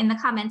noted in the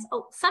comments,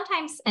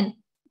 sometimes, and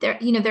there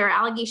are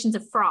allegations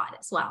of fraud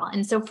as well.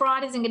 And so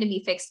fraud isn't going to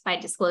be fixed by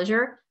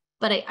disclosure,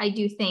 but I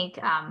do think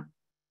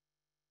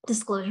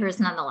disclosure is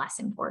nonetheless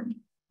important.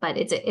 But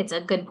it's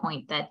a good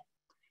point that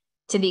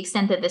to the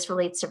extent that this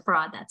relates to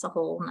fraud, that's a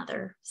whole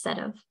nother set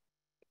of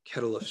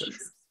kettle of fish.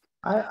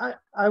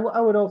 I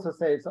would also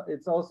say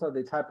it's also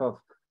the type of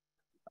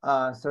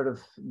sort of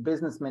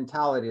business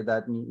mentality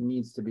that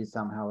needs to be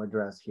somehow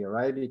addressed here,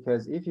 right?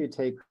 Because if you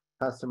take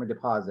customer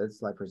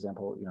deposits, like for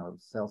example,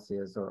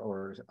 Celsius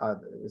or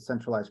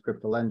centralized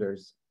crypto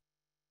lenders,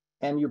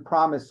 and you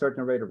promise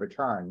certain rate of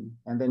return,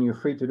 and then you're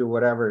free to do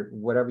whatever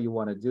you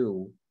want to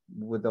do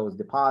with those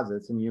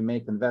deposits, and you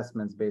make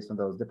investments based on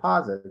those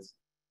deposits.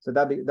 So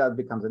that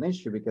becomes an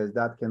issue because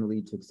that can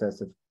lead to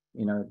excessive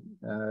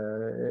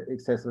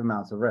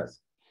amounts of risk.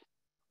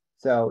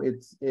 So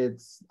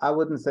I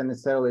wouldn't say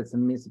necessarily it's a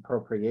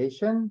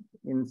misappropriation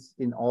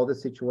in all the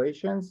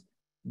situations,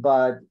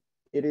 but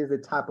it is a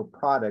type of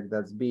product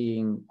that's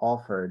being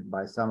offered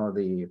by some of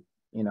the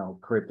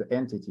crypto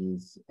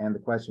entities, and the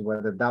question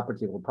whether that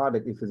particular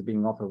product, if it's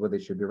being offered, whether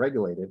it should be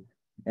regulated.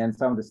 And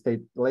some of the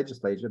state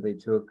legislature, they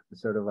took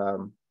sort of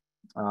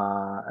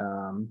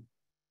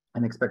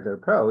an expected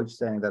approach,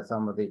 saying that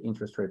some of the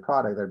interest rate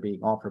products that are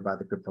being offered by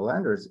the crypto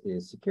lenders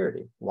is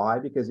security. Why?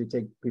 Because you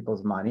take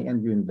people's money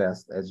and you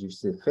invest as you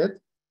see fit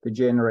to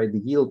generate the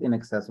yield in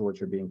excess of what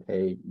you're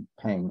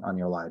paying on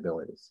your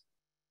liabilities.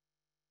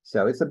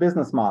 So it's a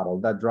business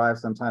model that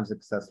drives sometimes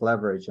excess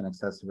leverage and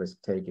excessive risk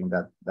taking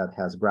that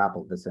has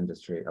grappled this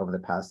industry over the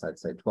past, I'd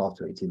say, 12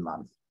 to 18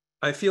 months.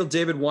 I feel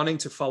David wanting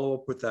to follow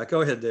up with that.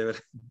 Go ahead,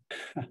 David.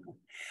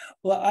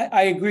 Well,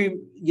 I agree.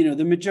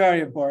 The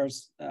majority of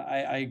bars,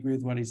 I agree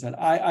with what he said.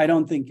 I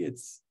don't think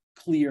it's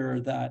clear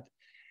that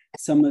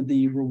some of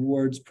the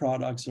rewards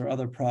products or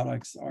other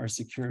products are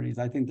securities.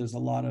 I think there's a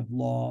lot of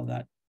law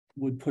that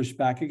would push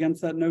back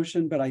against that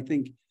notion. But I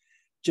think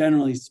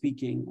generally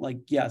speaking,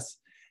 yes,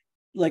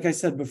 like I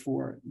said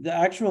before, the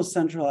actual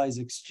centralized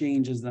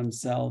exchanges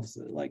themselves,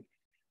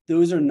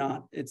 those are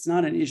not, it's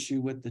not an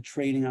issue with the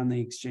trading on the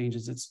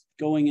exchanges. It's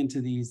going into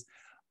these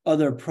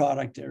other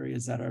product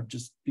areas that are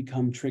just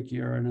become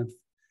trickier and have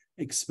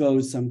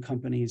exposed some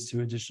companies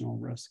to additional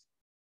risk.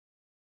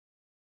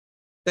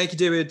 Thank you,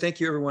 David. Thank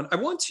you, everyone. I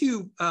want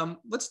to,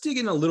 let's dig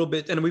in a little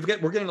bit, and we're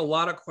getting a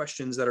lot of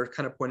questions that are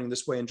kind of pointing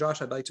this way. And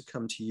Josh, I'd like to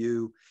come to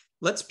you.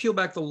 Let's peel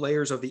back the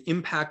layers of the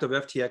impact of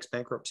FTX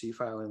bankruptcy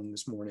filing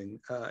this morning.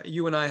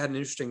 You and I had an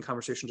interesting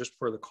conversation just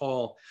before the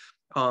call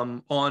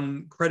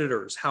on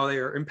creditors, how they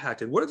are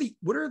impacted. What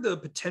are the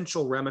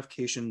potential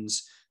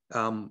ramifications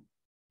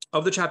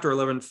of the Chapter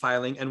 11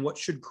 filing, and what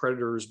should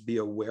creditors be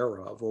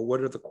aware of? Or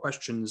what are the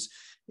questions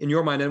in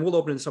your mind, and we'll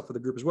open this up for the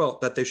group as well,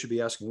 that they should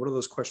be asking? What are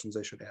those questions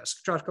they should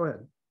ask? Josh, go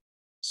ahead.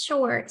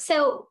 Sure.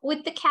 So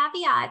with the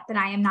caveat that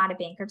I am not a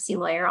bankruptcy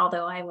lawyer,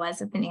 although I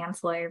was a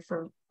finance lawyer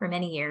for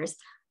many years.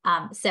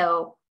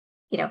 So,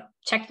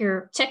 check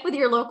with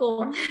your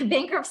local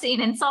bankruptcy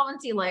and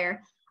insolvency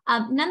lawyer.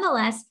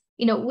 Nonetheless,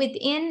 now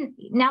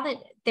that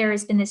there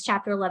has been this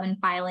Chapter 11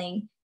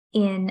 filing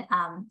in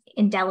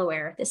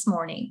Delaware this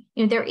morning,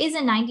 there is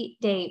a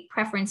 90-day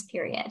preference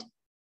period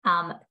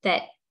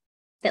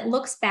that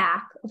looks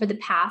back over the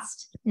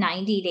past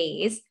 90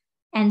 days.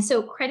 And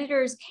so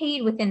creditors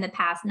paid within the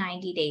past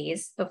 90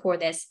 days before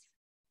this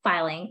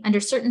filing, under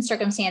certain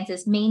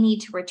circumstances, may need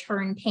to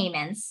return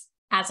payments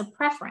as a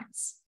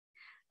preference.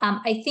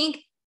 I think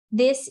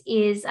this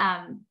is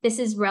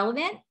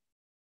relevant,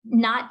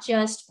 not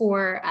just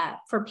for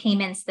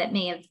payments that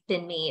may have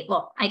been made.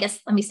 Well, I guess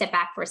let me step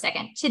back for a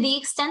second. To the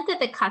extent that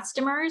the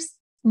customers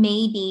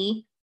may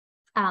be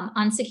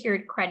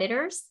unsecured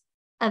creditors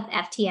of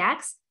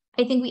FTX,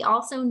 I think we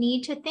also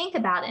need to think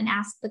about and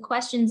ask the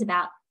questions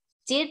about,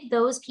 did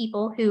those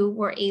people who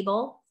were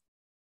able,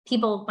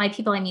 by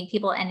people I mean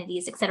people,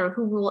 entities, et cetera,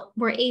 who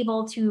were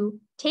able to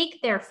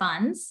take their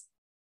funds,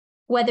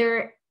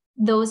 whether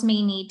those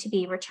may need to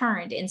be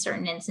returned in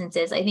certain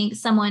instances. I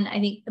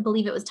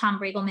believe it was Tom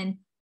Bragelman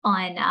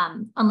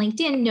on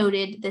LinkedIn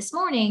noted this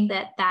morning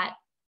that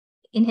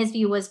in his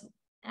view was,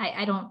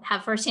 I don't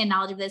have firsthand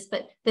knowledge of this,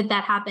 but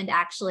that happened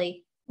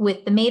actually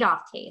with the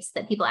Madoff case,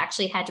 that people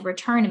actually had to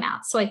return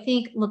amounts. So I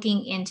think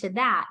looking into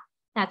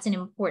that's an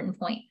important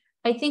point.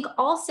 I think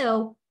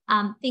also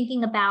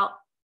thinking about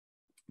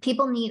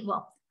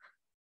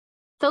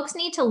folks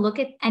need to look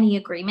at any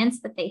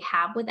agreements that they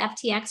have with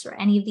FTX or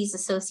any of these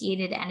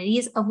associated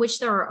entities, of which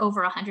there are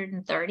over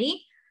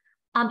 130.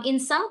 In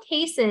some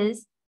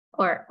cases,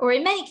 or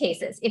in many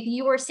cases, if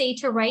you were, say,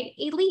 to write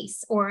a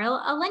lease or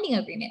a lending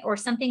agreement or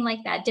something like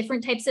that,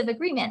 different types of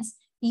agreements,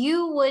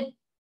 you would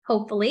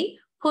hopefully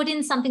put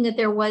in something that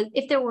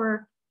if there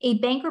were a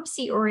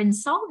bankruptcy or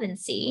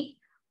insolvency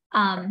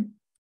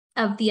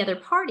of the other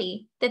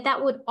party,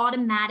 that would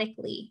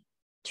automatically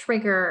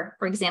trigger,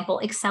 for example,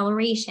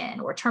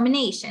 acceleration or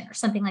termination or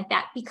something like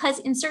that. Because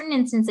in certain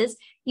instances,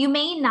 you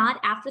may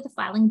not, after the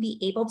filing, be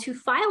able to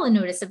file a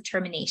notice of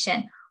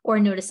termination or a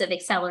notice of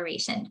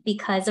acceleration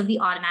because of the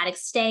automatic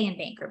stay in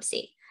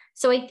bankruptcy.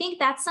 So I think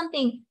that's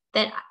something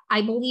that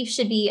I believe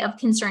should be of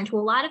concern to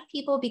a lot of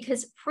people,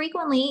 because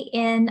frequently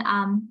in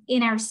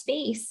our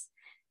space,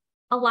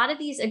 a lot of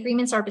these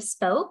agreements are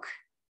bespoke,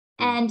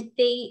 and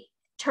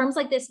terms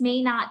like this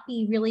may not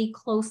be really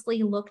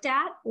closely looked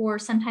at or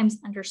sometimes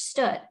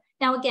understood.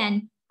 Now,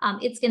 again,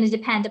 it's going to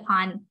depend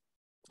upon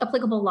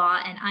applicable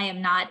law, and I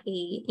am not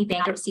a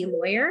bankruptcy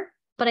lawyer,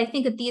 but I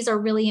think that these are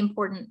really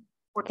important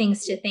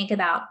things to think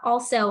about.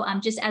 Also,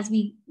 just as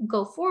we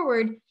go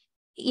forward,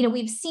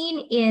 we've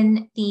seen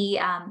in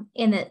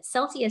the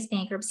Celsius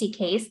bankruptcy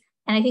case,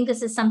 and I think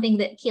this is something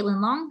that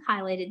Caitlin Long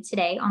highlighted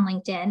today on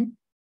LinkedIn,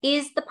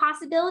 is the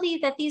possibility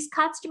that these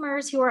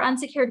customers who are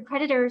unsecured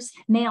creditors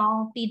may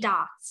all be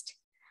doxxed,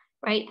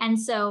 right? And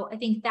so I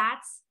think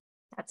that's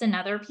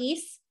another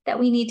piece that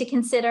we need to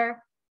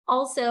consider.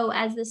 Also,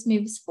 as this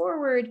moves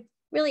forward,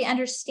 really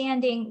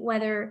understanding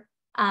whether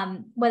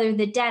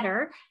the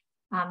debtor,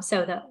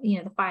 so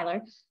the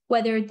filer,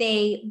 whether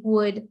they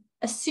would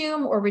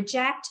assume or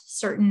reject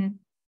certain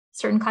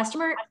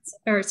customer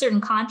or certain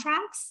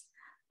contracts.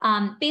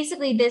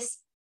 Basically,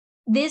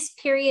 this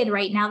period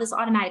right now, this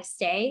automatic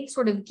stay,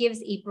 sort of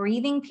gives a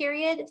breathing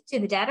period to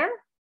the debtor,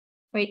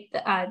 right?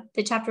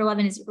 The Chapter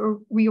 11 is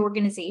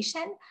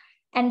reorganization.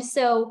 And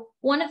so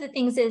one of the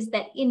things is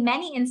that in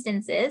many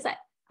instances,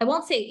 I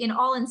won't say in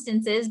all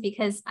instances,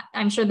 because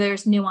I'm sure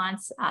there's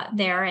nuance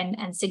there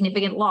and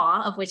significant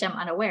law of which I'm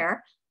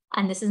unaware,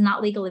 and this is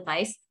not legal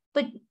advice,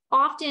 but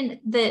often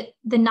the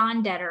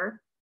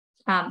non-debtor,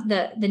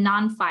 the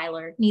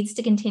non-filer needs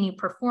to continue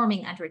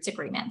performing under its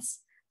agreements.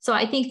 So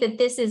I think that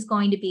this is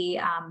going to be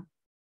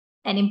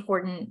an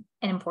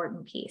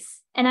important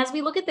piece. And as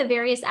we look at the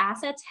various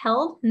assets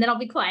held, and then I'll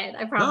be quiet,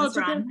 I promise,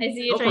 No, Ron. okay. I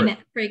see you trying to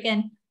break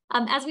in.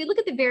 As we look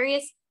at the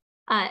various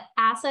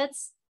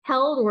assets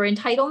held or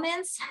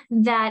entitlements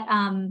that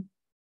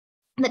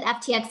that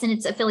FTX and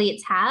its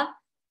affiliates have,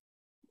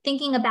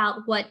 thinking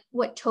about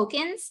what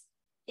tokens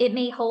it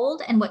may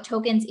hold and what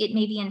tokens it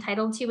may be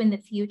entitled to in the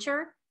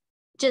future,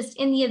 just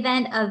in the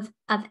event of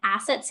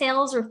asset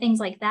sales or things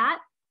like that,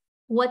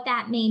 what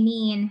that may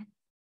mean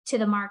to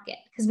the market.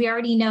 Because we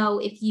already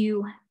know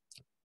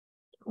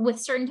with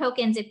certain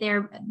tokens, if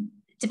they're,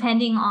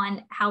 depending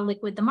on how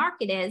liquid the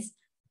market is,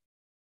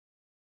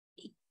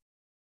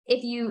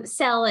 if you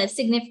sell a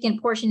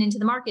significant portion into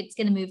the market, it's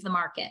going to move the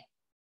market.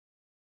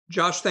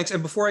 Josh, thanks.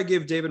 And before I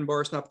give David and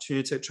Boris an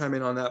opportunity to chime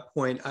in on that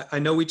point, I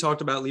know we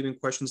talked about leaving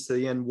questions to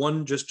the end.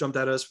 One just jumped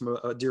at us from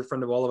a dear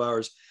friend of all of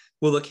ours.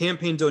 Will the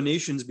campaign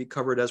donations be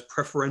covered as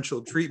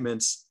preferential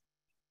treatments?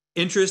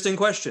 Interesting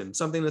question,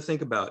 something to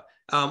think about.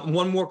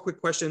 One more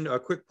quick question, a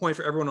quick point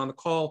for everyone on the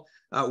call.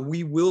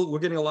 We're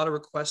getting a lot of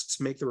requests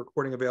to make the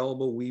recording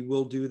available. We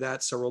will do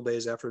that several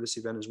days after this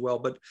event as well.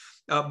 But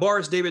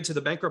Boris, David, to the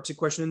bankruptcy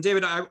question. And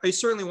David, I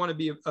certainly want to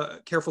be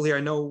careful here.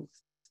 I know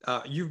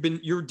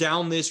you're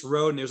down this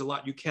road and there's a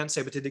lot you can't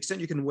say, but to the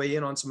extent you can weigh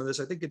in on some of this,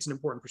 I think it's an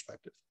important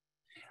perspective.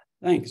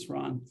 Thanks,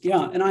 Ron.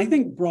 Yeah, and I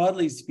think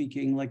broadly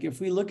speaking, like if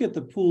we look at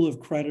the pool of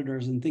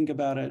creditors and think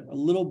about it a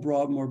little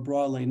more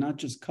broadly, not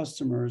just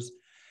customers,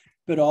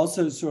 but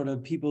also sort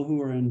of people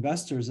who are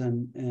investors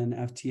in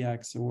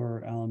FTX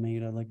or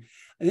Alameda, like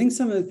I think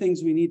some of the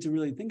things we need to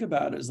really think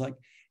about is like,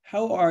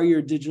 how are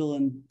your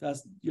digital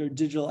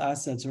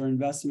assets or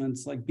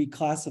investments like be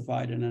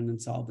classified in an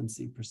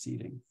insolvency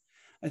proceeding?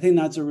 I think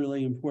that's a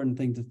really important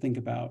thing to think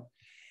about.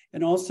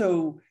 And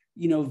also,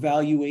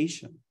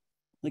 valuation.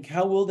 Like,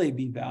 how will they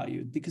be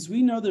valued? Because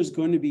we know there's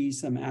going to be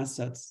some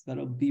assets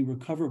that'll be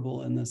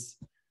recoverable in this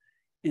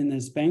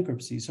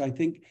bankruptcy. So I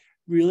think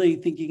really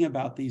thinking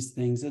about these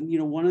things. And,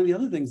 one of the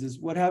other things is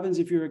what happens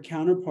if you're a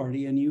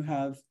counterparty and you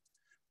have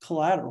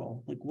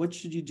collateral? Like, what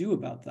should you do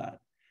about that?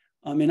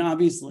 I mean,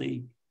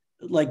 obviously,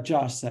 like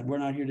Josh said, we're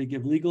not here to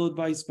give legal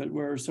advice, but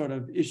we're sort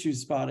of issue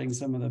spotting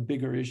some of the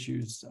bigger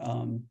issues,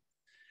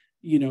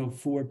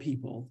 for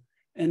people.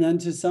 And then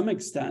to some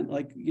extent,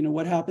 like,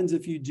 what happens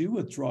if you do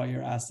withdraw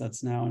your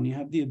assets now and you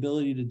have the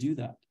ability to do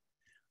that?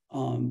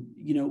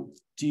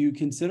 Do you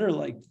consider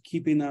like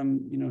keeping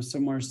them,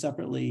 somewhere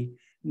separately,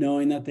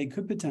 knowing that they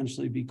could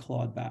potentially be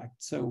clawed back?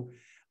 So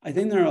I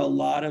think there are a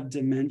lot of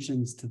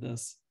dimensions to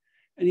this.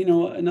 And,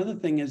 another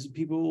thing is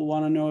people will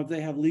want to know if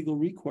they have legal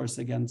recourse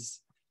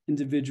against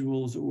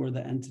individuals or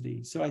the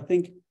entity. So I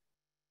think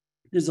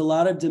there's a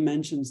lot of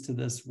dimensions to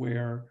this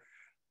where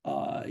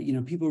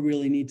people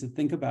really need to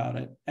think about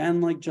it.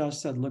 And like Josh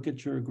said, look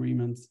at your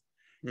agreements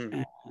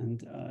and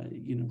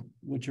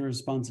what your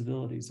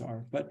responsibilities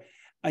are. But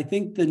I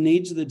think the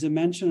nature, the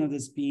dimension of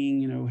this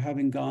being,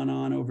 having gone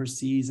on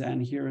overseas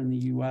and here in the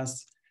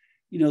US,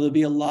 there'll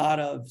be a lot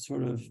of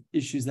sort of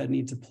issues that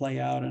need to play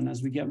out. And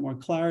as we get more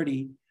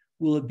clarity,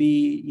 will it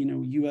be,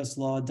 US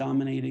law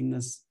dominating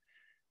this,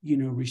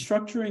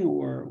 restructuring,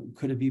 or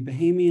could it be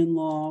Bahamian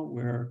law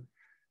where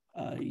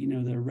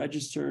they're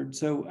registered?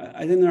 So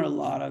I think there are a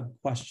lot of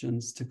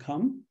questions to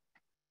come,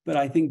 but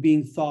I think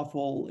being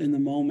thoughtful in the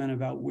moment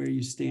about where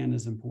you stand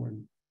is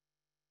important.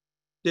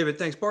 David,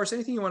 thanks. Boris,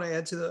 anything you want to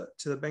add to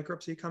the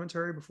bankruptcy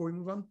commentary before we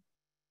move on?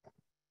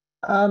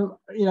 I'm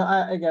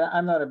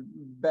not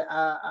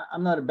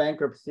a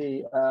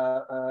bankruptcy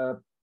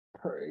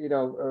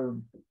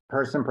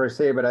person per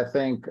se, but I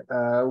think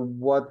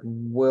what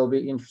will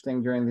be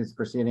interesting during these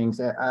proceedings,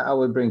 I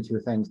would bring two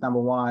things. Number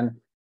one,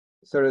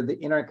 sort of the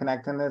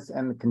interconnectedness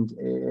and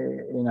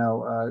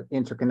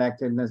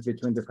interconnectedness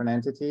between different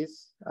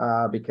entities,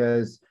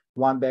 because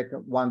one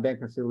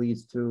bankruptcy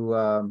leads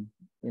to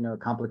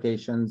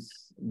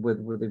complications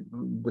with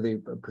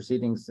the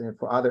proceedings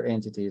for other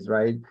entities,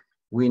 right?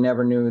 We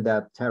never knew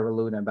that Terra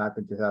Luna back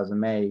in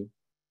May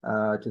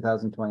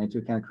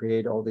 2022 can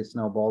create all this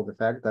snowball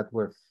effect that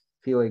we're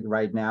feeling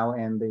right now,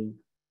 and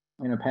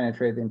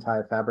penetrate the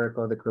entire fabric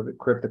of the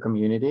crypto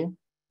community.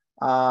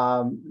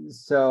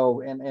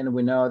 So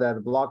we know that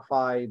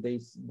BlockFi, they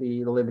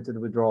limited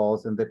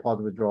withdrawals and they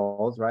paused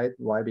withdrawals, right?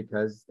 Why?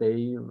 Because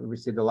they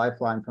received a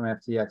lifeline from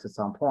FTX at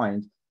some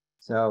point.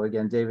 So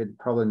again, David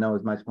probably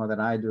knows much more than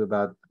I do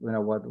about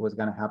what was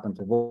going to happen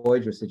to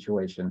Voyager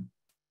situation.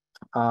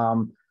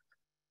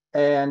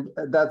 And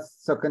that's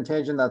so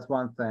contagion. That's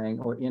one thing,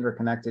 or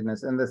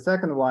interconnectedness. And the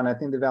second one, I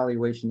think the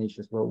valuation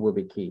issues will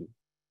be key.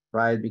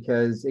 Right,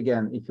 because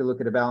again, if you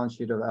look at the balance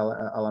sheet of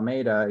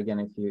Alameda, again,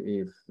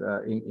 if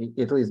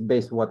at least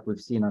based on what we've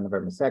seen on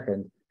November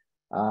 2nd,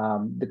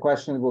 the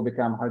question will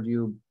become, how do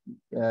you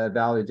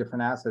value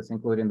different assets,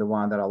 including the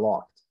one that are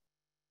locked?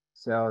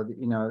 So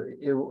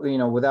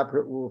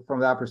from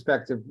that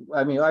perspective,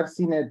 I mean, I've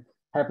seen it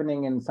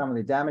happening in some of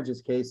the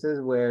damages cases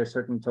where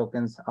certain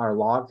tokens are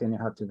locked and you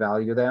have to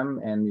value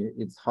them, and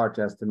it's hard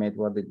to estimate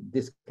what the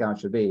discount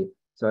should be.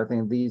 So I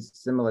think these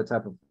similar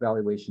type of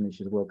valuation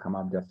issues will come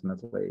up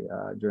definitely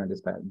during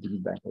these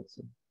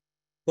bankruptcy.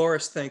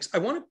 Boris, thanks. I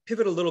want to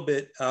pivot a little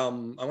bit. I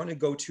want to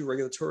go to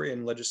regulatory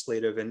and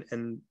legislative,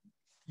 and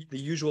the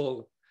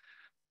usual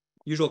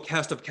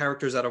cast of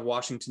characters out of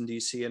Washington,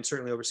 D.C., and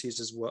certainly overseas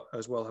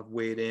as well have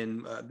weighed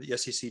in. The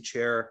SEC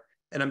chair,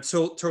 and I'm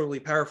so totally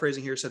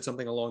paraphrasing here, said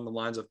something along the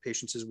lines of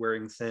patience is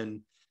wearing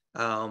thin.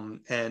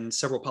 And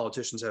several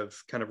politicians have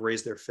kind of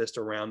raised their fist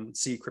around,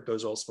 see crypto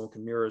is all smoke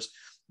and mirrors.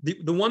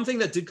 The one thing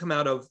that did come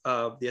out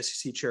of the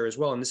SEC chair as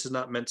well, and this is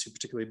not meant to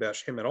particularly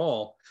bash him at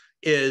all,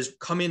 is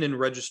come in and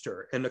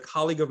register. And a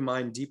colleague of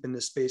mine deep in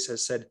this space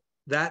has said,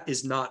 that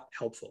is not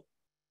helpful.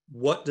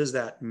 What does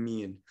that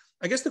mean?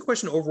 I guess the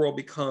question overall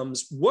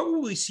becomes, what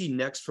will we see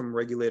next from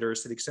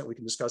regulators, to the extent we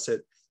can discuss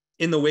it,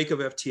 in the wake of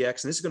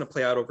FTX? And this is going to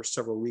play out over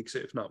several weeks,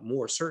 if not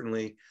more,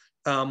 certainly.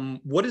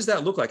 What does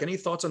that look like? Any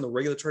thoughts on the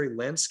regulatory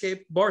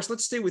landscape? Boris,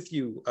 let's stay with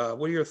you.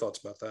 What are your thoughts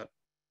about that?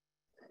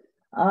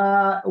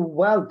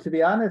 Well, to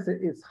be honest,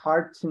 it's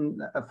hard to,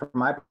 from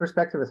my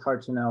perspective, it's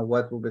hard to know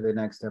what will be the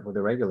next step of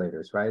the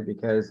regulators, right?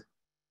 Because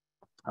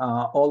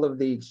all of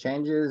the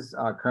exchanges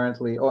are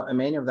currently, or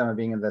many of them are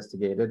being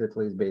investigated, at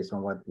least based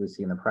on what we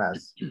see in the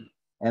press.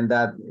 And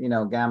that,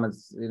 gamut,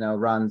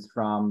 runs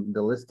from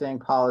the listing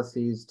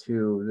policies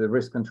to the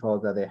risk control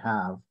that they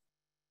have.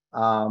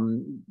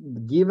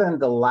 Given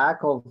the lack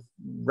of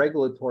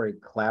regulatory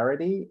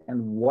clarity and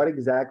what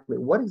exactly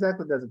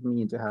does it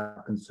mean to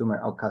have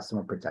consumer or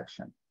customer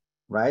protection,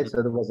 right?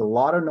 So there was a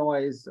lot of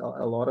noise,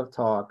 a lot of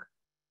talk.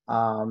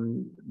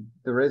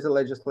 There is a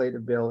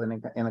legislative bill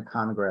in a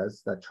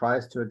Congress that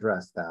tries to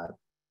address that.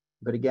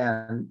 But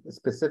again,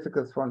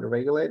 specifically from the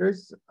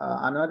regulators,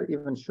 I'm not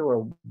even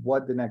sure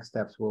what the next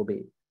steps will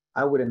be.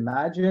 I would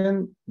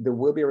imagine there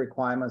will be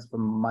requirements for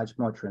much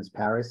more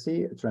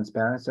transparency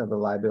of the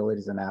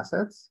liabilities and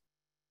assets.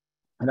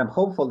 And I'm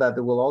hopeful that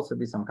there will also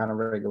be some kind of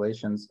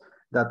regulations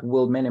that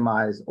will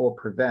minimize or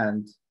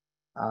prevent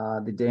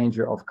the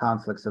danger of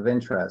conflicts of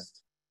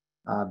interest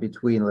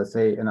between, let's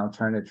say, an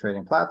alternative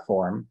trading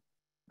platform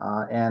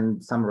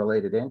and some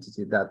related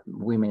entity that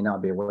we may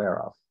not be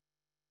aware of.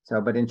 So,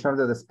 but in terms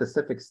of the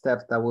specific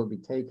steps that will be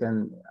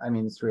taken, I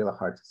mean, it's really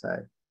hard to say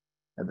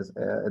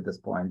at this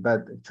point.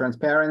 But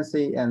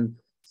transparency and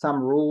some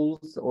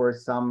rules, or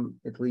some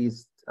at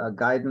least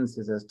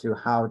guidances as to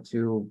how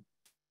to,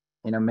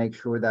 make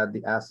sure that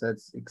the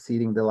assets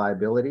exceeding the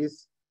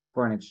liabilities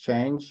for an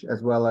exchange,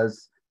 as well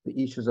as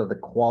the issues of the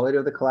quality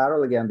of the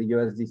collateral. Again, the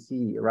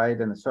USDC, right,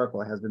 and the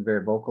Circle has been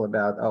very vocal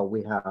about,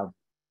 we have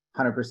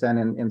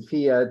 100% in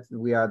fiat.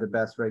 We are the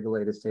best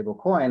regulated stable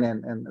coin,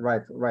 and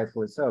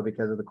rightfully so,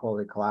 because of the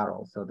quality of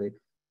collateral. So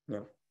yeah.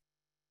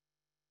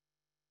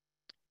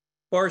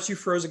 Boris, you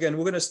froze again.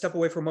 We're going to step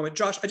away for a moment.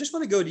 Josh, I just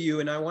want to go to you,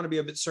 and I want to be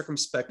a bit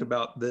circumspect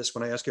about this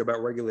when I ask you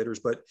about regulators,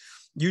 but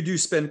you do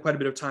spend quite a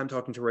bit of time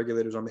talking to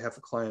regulators on behalf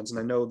of clients, and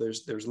I know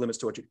there's limits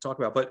to what you can talk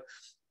about, but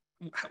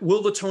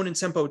will the tone and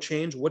tempo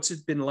change? What's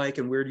it been like,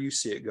 and where do you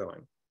see it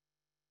going?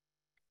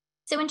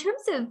 So in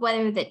terms of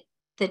whether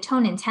the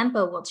tone and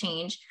tempo will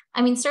change,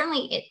 I mean,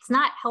 certainly it's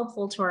not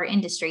helpful to our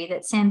industry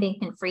that Sam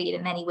Bankman-Fried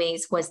in many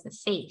ways was the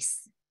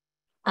face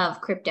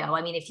of crypto.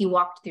 I mean, if you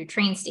walked through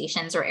train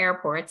stations or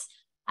airports,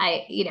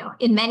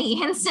 in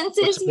many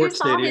instances, you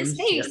saw his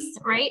face,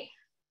 yeah. Right?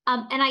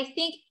 And I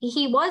think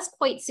he was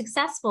quite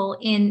successful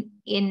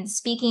in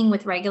speaking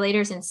with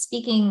regulators and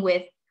speaking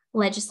with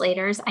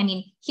legislators. I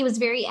mean, he was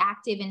very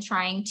active in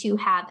trying to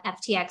have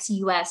FTX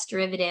US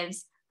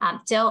derivatives,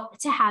 to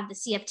have the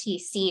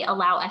CFTC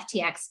allow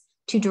FTX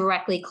to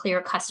directly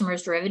clear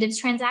customers' derivatives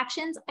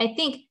transactions. I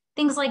think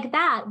things like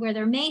that, where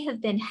there may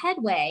have been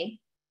headway,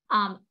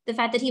 the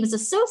fact that he was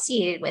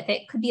associated with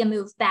it could be a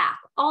move back.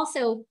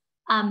 Also,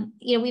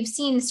 we've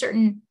seen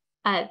certain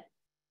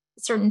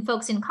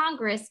folks in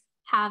Congress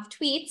have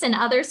tweets and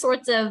other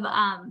sorts of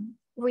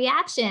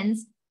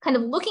reactions, kind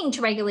of looking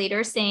to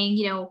regulators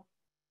saying,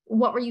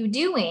 what were you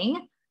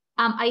doing?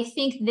 I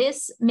think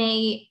this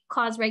may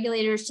cause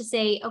regulators to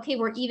say, okay,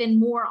 we're even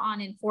more on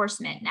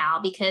enforcement now,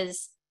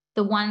 because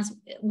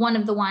one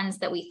of the ones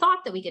that we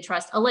thought that we could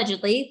trust,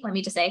 allegedly, let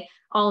me just say,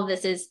 all of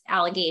this is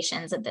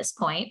allegations at this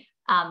point.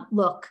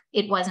 Look,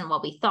 it wasn't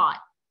what we thought.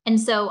 And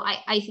so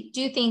I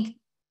do think,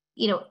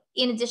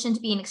 in addition to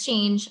being an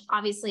exchange,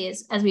 obviously,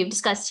 as we've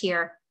discussed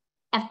here,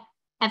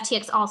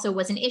 FTX also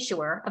was an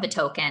issuer of a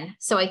token.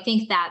 So I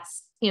think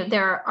that's,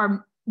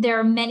 there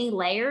are many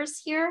layers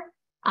here,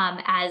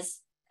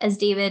 as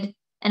David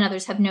and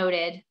others have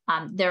noted.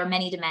 There are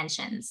many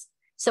dimensions.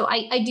 So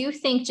I do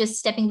think, just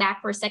stepping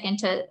back for a second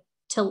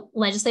to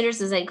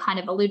legislators, as I kind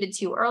of alluded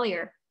to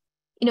earlier,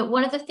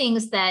 one of the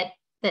things that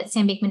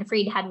Sam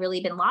Bankman-Fried had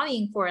really been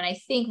lobbying for, and I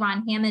think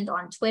Ron Hammond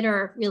on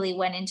Twitter really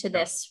went into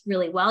this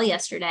really well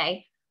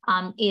yesterday,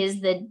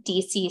 is the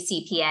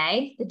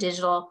DCCPA, the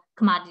Digital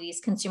Commodities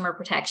Consumer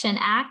Protection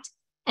Act.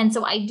 And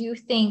so I do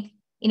think,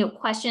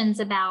 questions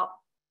about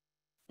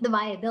the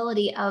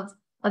viability of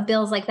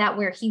bills like that,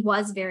 where he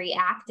was very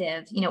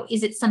active,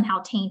 is it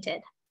somehow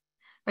tainted,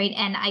 right?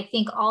 And I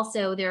think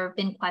also there have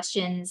been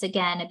questions,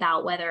 again,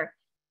 about whether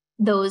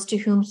those to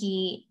whom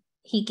he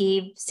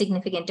gave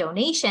significant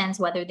donations,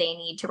 whether they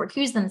need to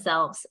recuse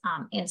themselves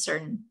in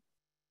certain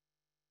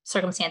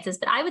circumstances.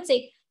 But I would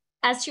say,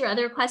 as to your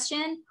other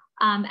question,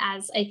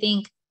 as I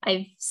think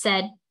I've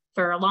said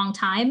for a long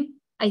time,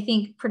 I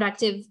think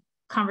productive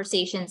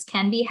conversations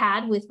can be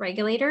had with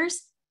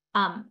regulators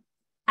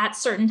at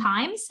certain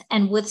times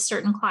and with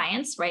certain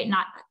clients, right?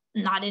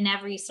 Not in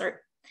every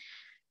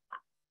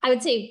I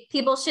would say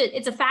people should,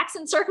 it's a facts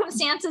and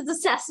circumstances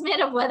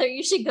assessment of whether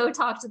you should go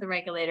talk to the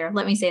regulator.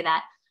 Let me say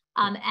that.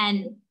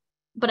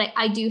 But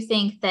I do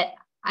think that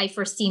I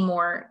foresee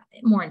more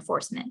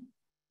enforcement.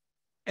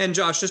 And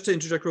Josh, just to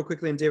interject real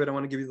quickly, and David, I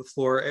want to give you the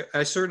floor.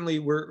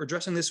 We're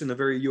addressing this in a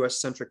very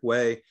US-centric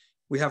way.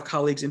 We have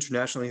colleagues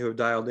internationally who have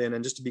dialed in.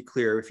 And just to be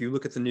clear, if you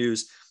look at the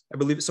news, I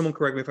believe, someone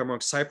correct me if I'm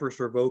wrong, Cyprus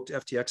revoked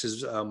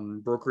FTX's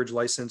brokerage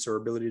license or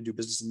ability to do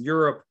business in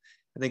Europe.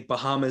 I think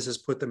Bahamas has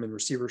put them in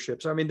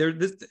receivership. So, I mean,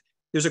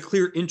 there's a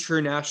clear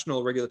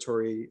international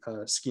regulatory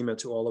schema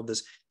to all of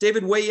this.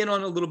 David, weigh in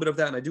on a little bit of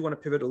that. And I do want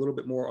to pivot a little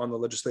bit more on the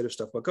legislative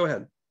stuff, but go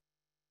ahead.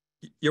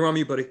 You're on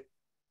mute, buddy.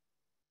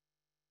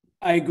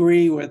 I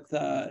agree with,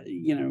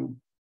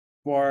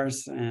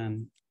 Boris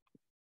and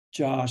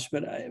Josh,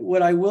 but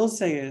what I will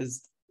say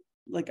is,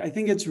 I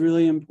think it's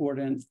really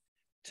important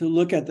to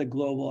look at the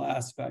global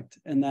aspect,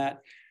 and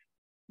that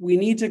we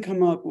need to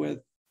come up with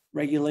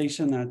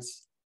regulation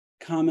that's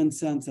common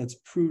sense, that's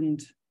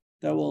prudent,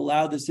 that will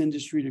allow this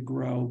industry to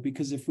grow,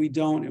 because if we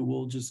don't, it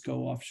will just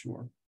go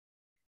offshore.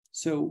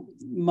 So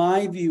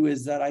my view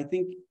is that I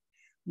think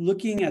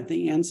looking at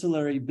the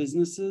ancillary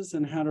businesses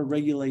and how to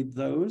regulate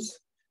those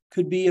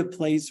could be a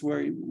place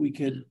where we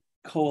could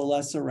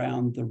coalesce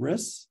around the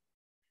risks,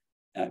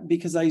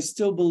 because I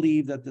still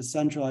believe that the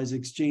centralized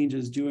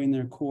exchanges doing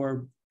their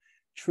core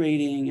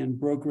trading and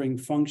brokering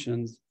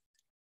functions,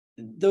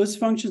 those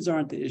functions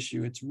aren't the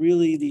issue. It's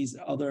really these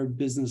other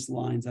business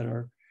lines that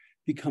are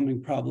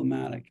becoming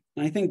problematic.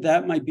 And I think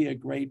that might be a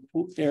great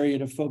area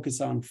to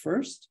focus on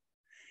first,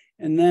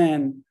 and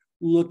then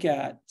looking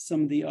at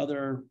some of the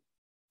other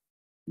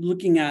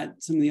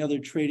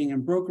trading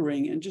and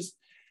brokering, and just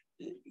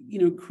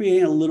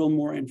creating a little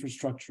more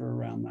infrastructure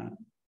around that.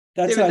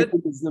 That's David, I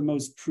think is the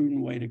most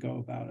prudent way to go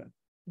about it.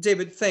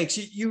 David, thanks.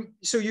 You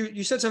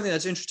said something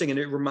that's interesting, and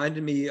it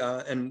reminded me,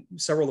 and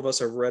several of us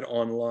have read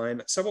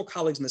online, several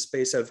colleagues in the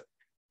space have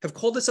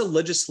called this a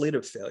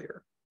legislative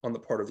failure on the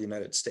part of the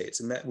United States,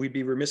 and that we'd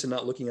be remiss in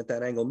not looking at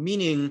that angle,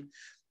 meaning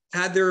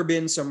had there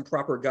been some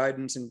proper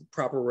guidance and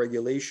proper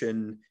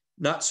regulation,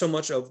 not so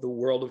much of the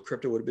world of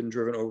crypto would have been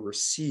driven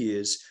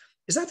overseas.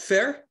 Is that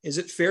fair? Is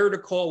it fair to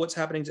call what's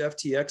happening to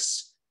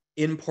FTX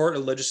in part a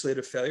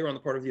legislative failure on the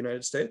part of the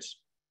United States?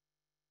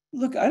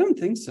 Look, I don't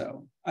think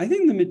so. I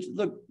think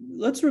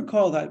let's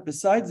recall that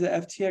besides the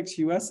FTX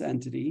US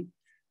entity,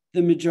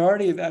 the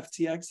majority of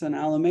FTX and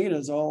Alameda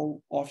is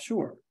all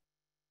offshore.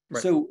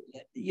 Right. So,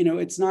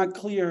 it's not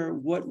clear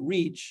what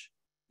reach,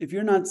 if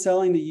you're not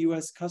selling to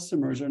US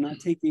customers or not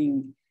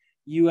taking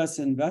US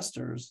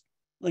investors,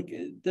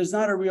 there's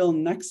not a real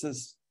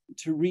nexus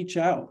to reach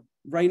out.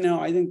 Right now,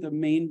 I think the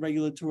main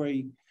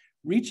regulatory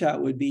reach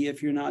out would be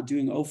if you're not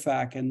doing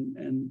OFAC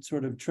and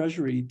sort of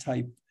treasury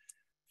type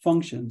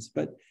functions.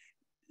 But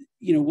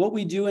what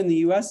we do in the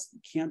US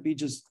can't be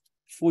just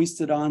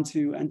foisted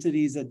onto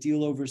entities that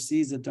deal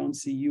overseas that don't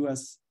see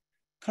US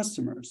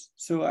customers.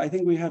 So I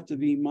think we have to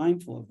be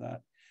mindful of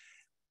that.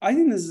 I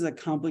think this is a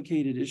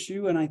complicated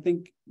issue, and I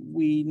think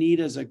we need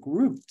as a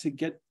group to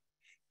get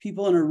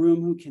people in a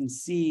room who can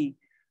see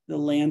the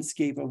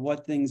landscape of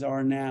what things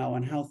are now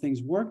and how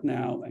things work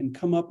now, and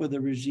come up with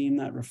a regime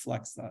that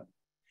reflects that.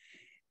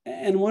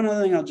 And one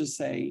other thing I'll just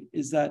say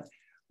is that,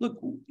 look,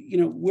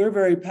 we're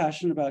very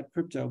passionate about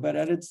crypto, but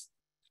at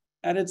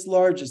its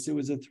largest, it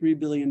was a $3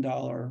 billion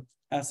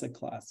asset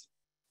class,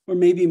 or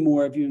maybe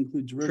more if you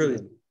include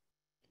derivatives.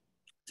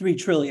 $3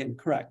 trillion,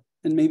 correct.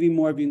 And maybe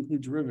more if you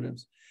include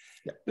derivatives.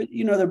 Yeah. But,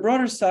 the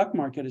broader stock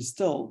market is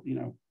still,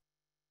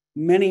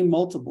 many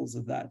multiples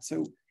of that.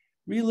 So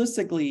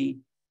realistically,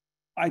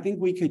 I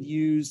think we could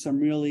use some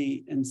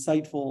really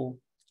insightful,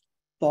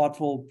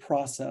 thoughtful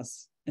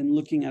process in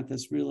looking at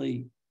this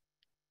really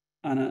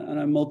on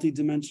a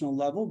multi-dimensional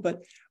level.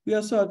 But we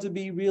also have to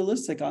be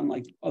realistic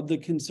on of the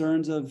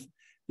concerns of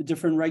the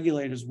different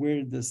regulators. Where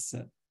did this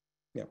sit?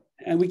 Yeah.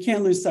 And we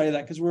can't lose sight of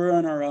that, because we're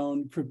on our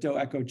own crypto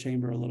echo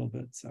chamber a little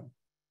bit. So,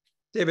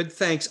 David,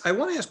 thanks. I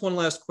want to ask one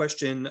last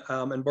question.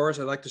 And Boris,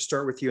 I'd like to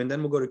start with you, and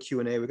then we'll go to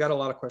Q&A. We've got a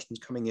lot of questions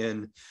coming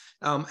in.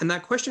 And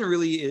that question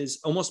really is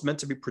almost meant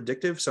to be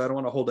predictive, so I don't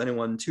want to hold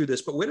anyone to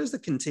this, but where does the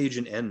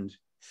contagion end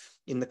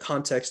in the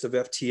context of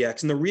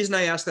FTX? And the reason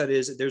I ask that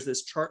is that there's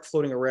this chart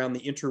floating around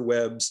the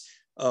interwebs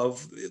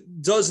of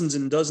dozens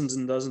and dozens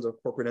and dozens of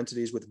corporate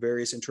entities with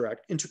various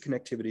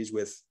interconnectivities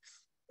with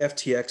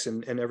FTX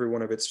and every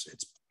one of its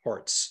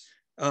parts.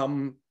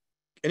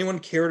 Anyone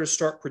care to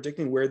start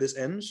predicting where this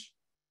ends?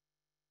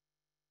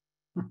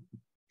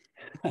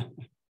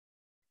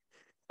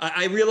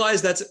 I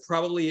realize that's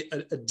probably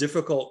a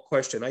difficult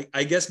question.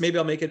 I guess maybe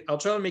I'll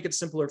try to make it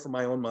simpler for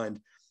my own mind.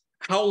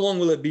 How long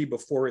will it be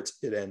before it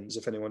ends,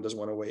 if anyone doesn't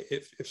want to weigh,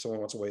 if someone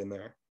wants to weigh in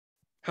there?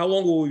 How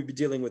long will we be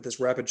dealing with this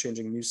rapid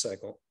changing news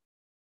cycle?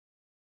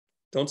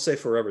 Don't say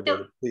forever,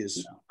 David,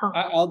 please.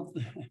 I'll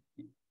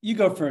you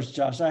go first,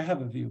 Josh. I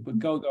have a view, but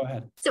go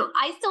ahead. So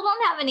I still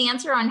don't have an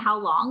answer on how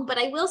long, but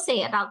I will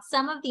say about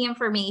some of the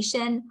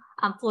information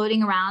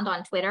floating around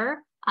on Twitter,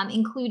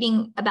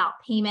 including about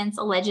payments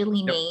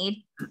allegedly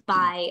made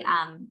by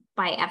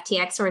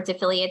FTX or its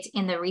affiliates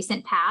in the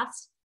recent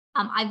past.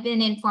 I've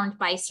been informed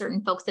by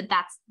certain folks that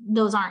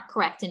those aren't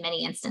correct in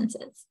many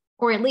instances,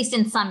 or at least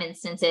in some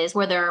instances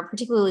where there are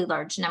particularly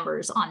large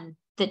numbers on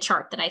the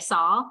chart that I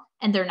saw,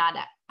 and they're not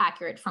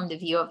accurate from the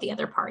view of the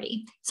other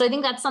party. So I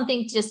think that's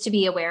something just to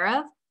be aware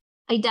of.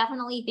 I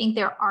definitely think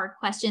there are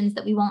questions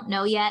that we won't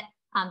know yet.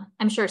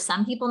 I'm sure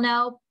some people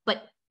know,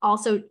 but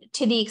also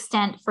to the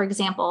extent, for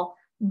example,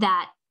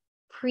 that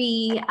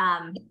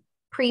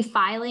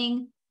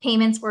pre-filing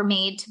payments were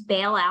made to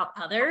bail out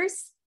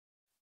others,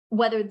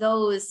 whether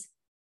those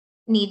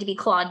need to be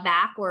clawed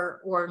back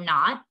or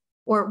not,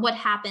 or what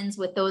happens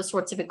with those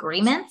sorts of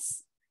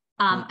agreements.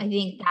 I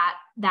think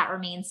that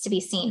remains to be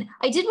seen.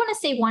 I did want to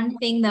say one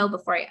thing though,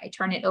 before I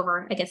turn it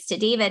over, I guess, to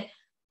David,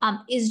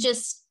 is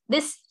just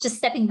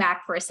stepping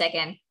back for a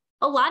second.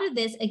 A lot of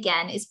this,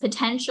 again, is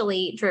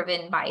potentially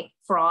driven by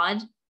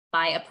fraud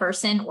by a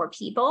person or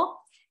people.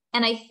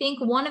 And I think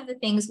one of the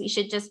things we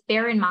should just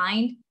bear in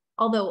mind,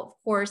 although of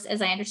course,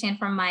 as I understand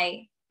from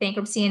my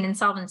bankruptcy and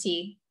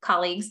insolvency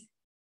colleagues,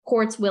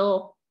 courts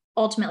will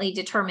ultimately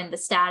determine the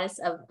status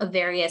of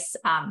various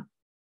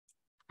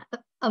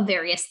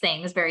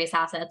things, various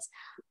assets.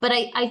 But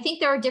I think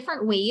there are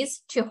different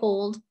ways to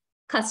hold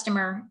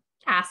customer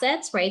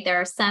assets, right?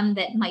 There are some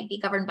that might be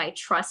governed by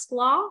trust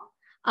law.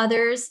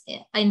 Others,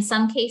 in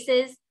some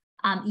cases,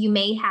 you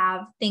may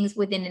have things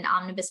within an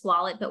omnibus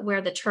wallet, but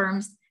where the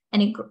terms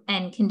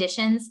and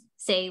conditions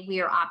say we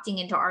are opting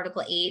into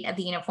Article 8 of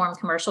the Uniform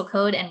Commercial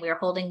Code, and we're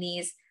holding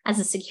these as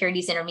a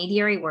securities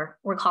intermediary.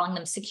 We're calling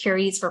them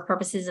securities for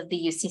purposes of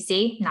the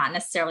UCC, not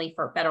necessarily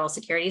for federal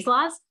securities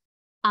laws.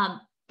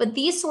 But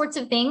these sorts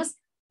of things,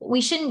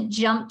 we shouldn't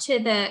jump to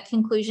the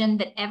conclusion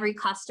that every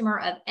customer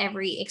of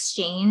every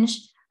exchange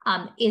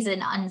is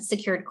an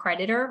unsecured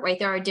creditor, right?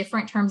 There are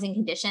different terms and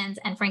conditions.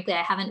 And frankly,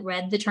 I haven't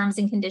read the terms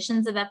and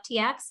conditions of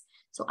FTX,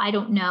 so I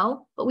don't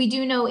know. But we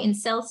do know in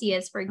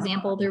Celsius, for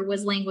example, there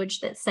was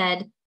language that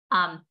said,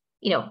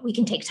 we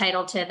can take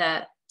title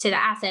to the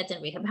assets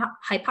and we can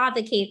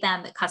hypothecate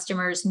them, that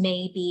customers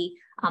may be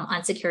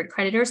unsecured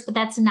creditors, but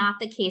that's not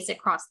the case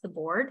across the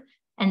board.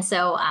 And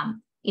so,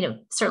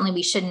 certainly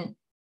we shouldn't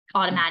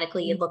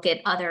automatically look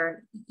at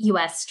other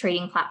US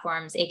trading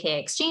platforms, aka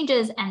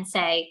exchanges, and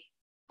say,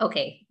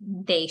 okay,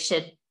 they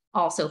should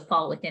also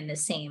fall within the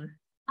same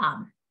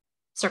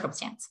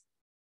circumstance.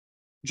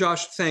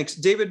 Josh, thanks.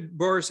 David,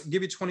 Boris,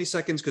 give you 20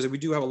 seconds because we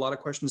do have a lot of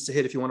questions to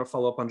hit if you want to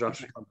follow up on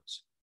Josh's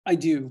comments. I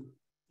do.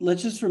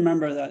 Let's just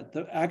remember that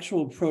the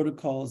actual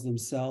protocols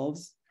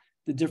themselves,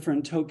 the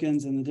different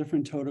tokens and the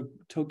different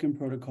token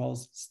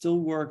protocols still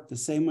work the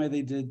same way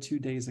they did 2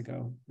 days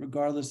ago,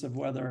 regardless of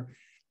whether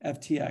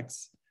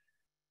FTX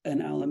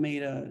and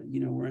Alameda,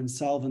 were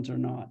insolvent or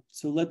not.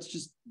 So let's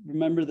just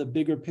remember the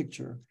bigger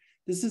picture.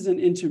 This is an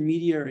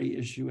intermediary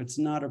issue. It's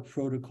not a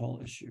protocol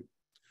issue.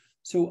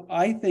 So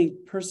I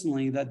think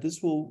personally that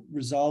this will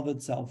resolve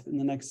itself in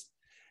the next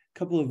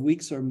couple of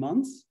weeks or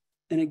months.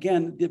 And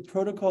again, the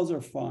protocols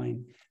are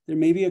fine. There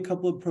may be a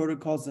couple of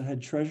protocols that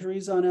had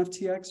treasuries on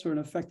FTX or an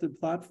affected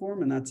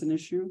platform, and that's an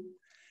issue.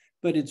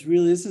 But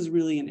this is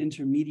really an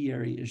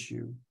intermediary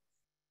issue.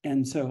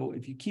 And so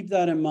if you keep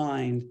that in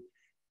mind,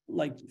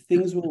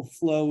 things will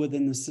flow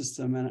within the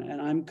system.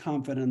 And I'm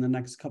confident in the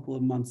next couple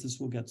of months, this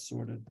will get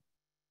sorted.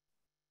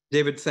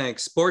 David,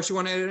 thanks. Boris, you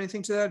want to add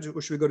anything to that,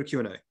 or should we go to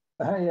Q&A?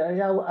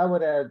 Yeah, I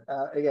would add,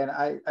 again,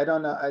 I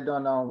don't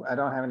know, I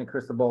don't have any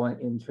crystal ball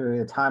into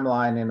a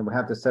timeline, and we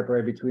have to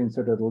separate between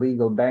sort of the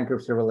legal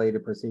bankruptcy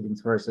related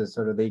proceedings versus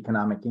sort of the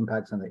economic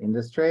impacts on the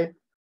industry.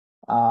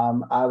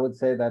 I would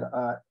say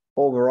that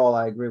overall,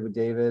 I agree with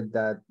David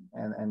that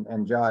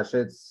and Josh,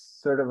 it's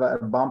sort of a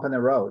bump in the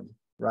road,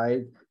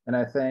 right? And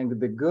I think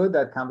the good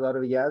that comes out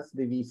of the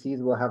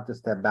VCs will have to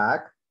step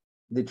back.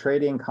 The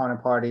trading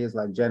counterparties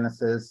like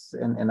Genesis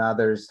and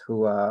others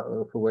who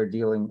were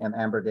dealing, and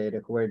Amber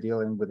Data, who were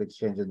dealing with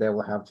exchanges, they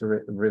will have to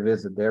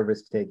revisit their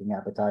risk-taking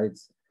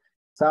appetites.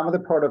 Some of the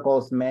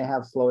protocols may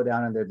have slowed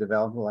down in their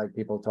development, like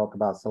people talk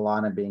about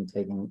Solana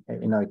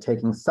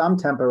taking some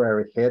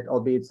temporary hit,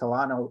 albeit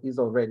Solana is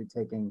already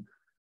taking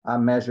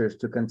measures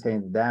to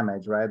contain the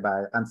damage, right,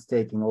 by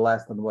unstaking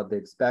less than what they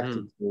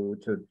expected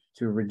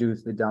to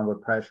reduce the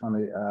downward pressure on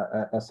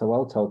the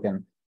SOL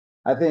token.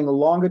 I think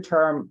longer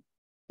term,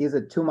 is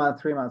it 2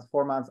 months, 3 months,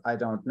 4 months? I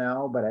don't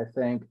know, but I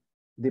think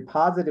the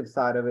positive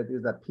side of it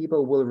is that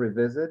people will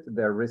revisit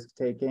their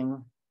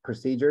risk-taking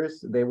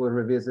procedures. They will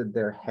revisit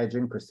their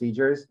hedging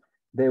procedures.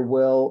 They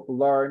will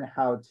learn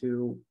how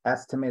to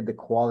estimate the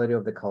quality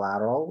of the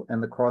collateral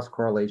and the cross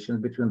correlations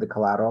between the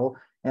collateral.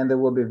 And they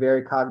will be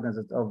very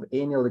cognizant of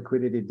any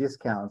liquidity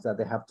discounts that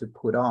they have to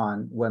put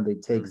on when they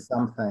take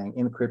something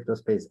in crypto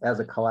space as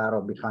a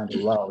collateral behind a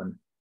loan.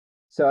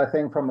 So I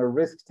think from a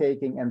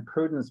risk-taking and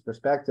prudence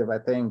perspective, I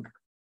think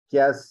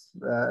yes,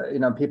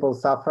 people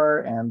suffer,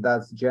 and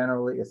that's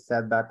generally a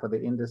setback for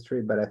the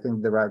industry, but I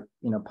think there are,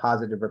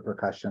 positive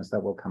repercussions that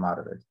will come out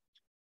of it.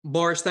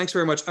 Boris, thanks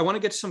very much. I want to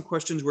get to some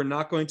questions. We're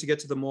not going to get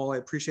to them all. I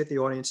appreciate the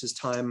audience's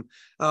time.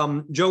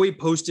 Joey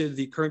posted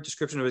the current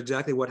description of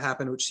exactly what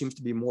happened, which seems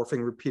to be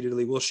morphing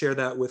repeatedly. We'll share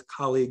that with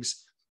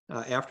colleagues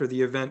after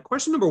the event.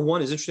 Question number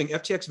one is interesting.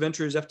 FTX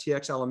Ventures,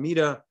 FTX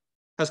Alameda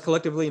has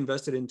collectively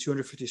invested in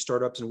 250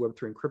 startups in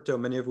Web3 and crypto,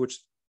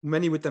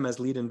 many with them as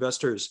lead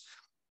investors.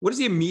 What is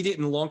the immediate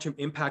and long-term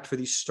impact for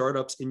these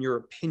startups in your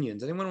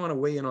opinions? Anyone want to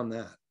weigh in on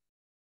that?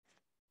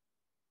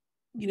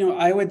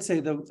 I would say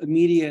the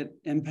immediate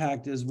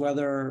impact is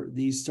whether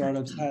these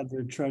startups had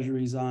their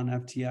treasuries on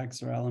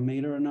FTX or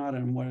Alameda or not,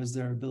 and what is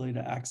their ability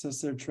to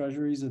access their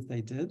treasuries if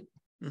they did.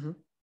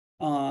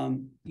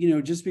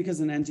 Mm-hmm. Just because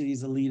an entity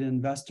is a lead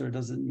investor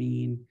doesn't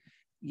mean,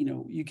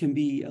 you can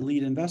be a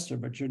lead investor,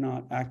 but you're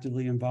not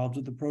actively involved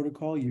with the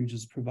protocol. You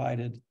just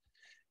provided,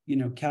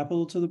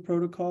 capital to the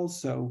protocol.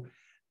 So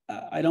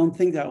I don't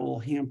think that will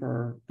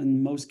hamper,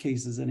 in most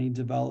cases, any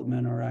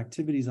development or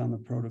activities on the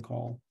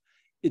protocol.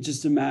 It's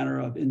just a matter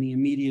of, in the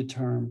immediate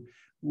term,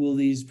 will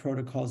these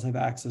protocols have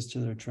access to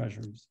their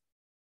treasuries?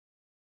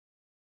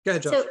 Go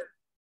ahead, Josh.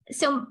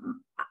 So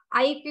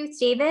I agree with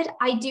David.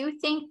 I do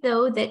think,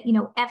 though, that,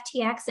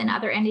 FTX and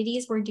other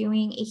entities were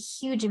doing a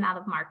huge amount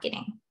of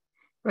marketing,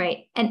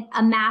 right? And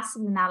a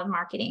massive amount of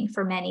marketing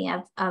for many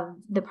of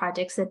the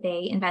projects that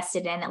they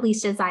invested in, at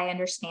least as I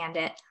understand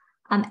it.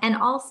 And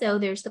also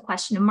there's the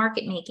question of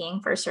market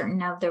making for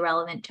certain of the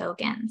relevant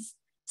tokens.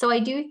 So I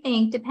do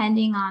think,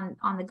 depending on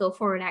the go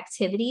forward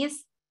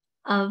activities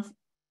of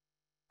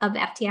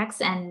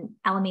FTX and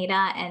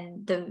Alameda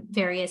and the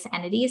various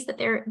entities, that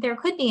there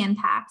could be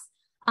impacts.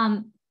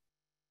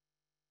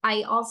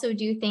 I also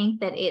do think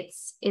that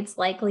it's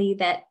likely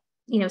that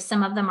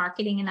some of the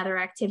marketing and other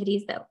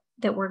activities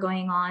that were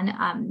going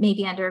on may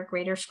be under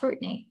greater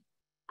scrutiny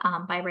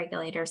by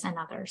regulators and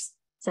others.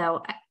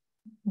 So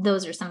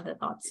those are some of the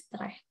thoughts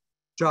that I.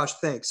 Josh,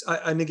 thanks.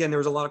 And again, there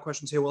was a lot of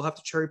questions here. We'll have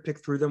to cherry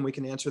pick through them. We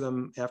can answer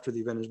them after the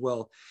event as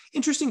well.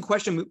 Interesting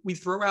question. We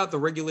throw out the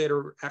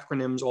regulator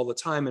acronyms all the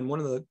time, and one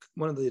of the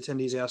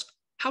attendees asked,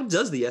 "How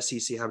does the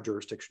SEC have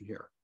jurisdiction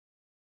here,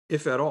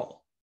 if at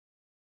all?"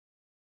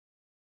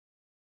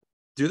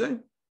 Do they,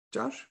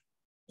 Josh?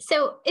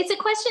 So it's a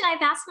question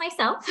I've asked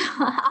myself,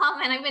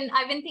 and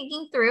I've been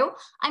thinking through.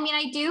 I mean,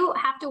 I do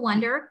have to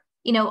wonder.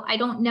 I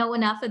don't know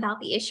enough about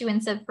the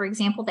issuance of, for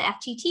example, the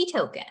FTT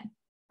token,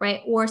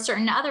 right? Or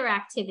certain other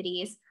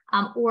activities,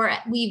 or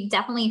we've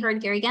definitely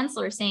heard Gary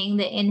Gensler saying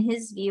that in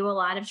his view, a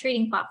lot of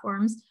trading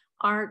platforms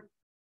are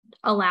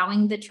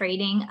allowing the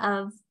trading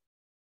of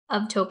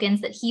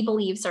tokens that he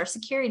believes are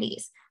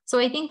securities. So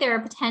I think there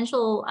are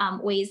potential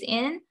ways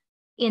in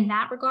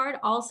that regard.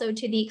 Also,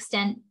 to the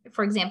extent,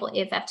 for example,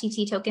 if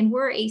FTT token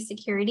were a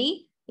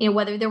security,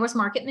 whether there was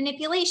market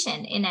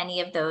manipulation in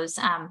any of those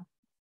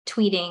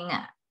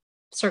tweeting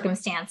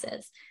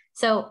circumstances.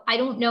 So I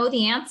don't know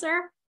the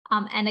answer.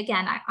 And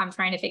again, I'm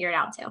trying to figure it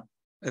out too.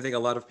 I think a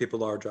lot of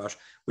people are, Josh.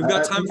 We've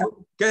got time for,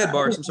 go ahead,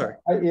 Boris, I'm sorry.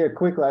 Yeah,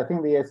 quickly, I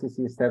think the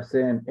SEC steps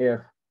in if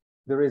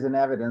there is an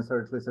evidence,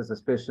 or at least a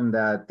suspicion,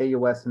 that a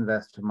US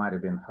investor might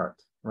have been hurt,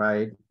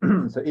 right?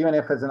 So even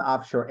if it's an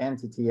offshore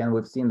entity, and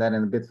we've seen that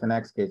in the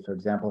Bitfinex case, for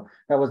example,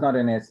 that was not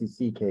an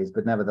SEC case,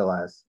 but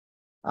nevertheless,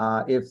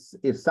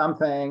 if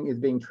something is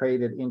being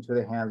traded into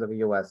the hands of a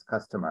US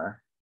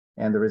customer,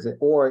 and there is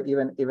or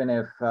even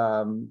if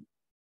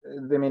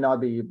there may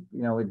not be,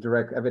 with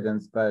direct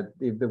evidence, but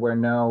if there were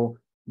no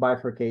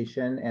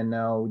bifurcation and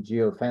no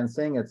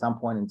geofencing at some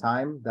point in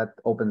time, that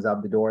opens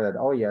up the door that,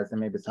 oh yes, there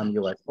may be some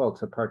US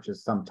folks who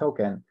purchase some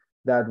token,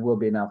 that will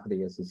be enough for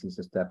the SEC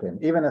to step in,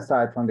 even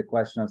aside from the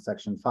question of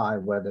Section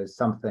 5, whether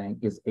something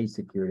is a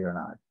security or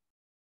not.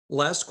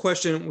 Last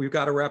question, we've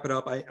got to wrap it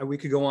up. We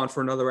could go on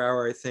for another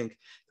hour, I think.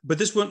 But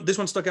this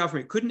one stuck out for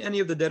me. Couldn't any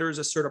of the debtors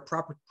assert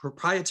a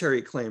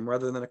proprietary claim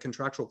rather than a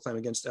contractual claim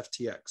against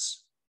FTX?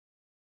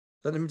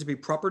 Doesn't mean to be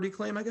property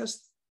claim, I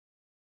guess?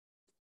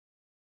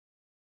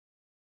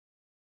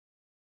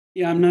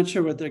 Yeah, I'm not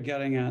sure what they're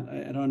getting at.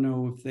 I don't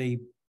know if they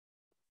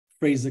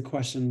phrase the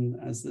question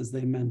as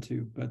they meant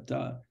to. But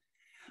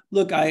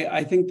look,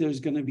 I think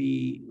there's going to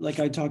be, like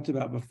I talked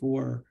about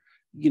before,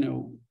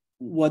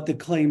 what the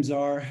claims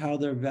are, how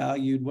they're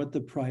valued, what the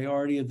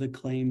priority of the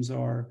claims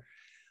are.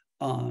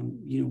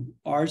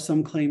 Are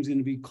some claims going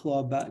to be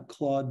clawed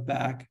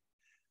back?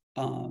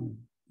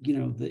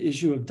 The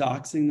issue of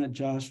doxing that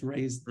Josh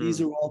raised, these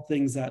are all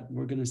things that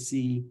we're going to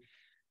see,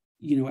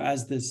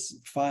 as this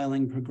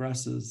filing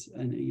progresses.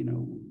 And,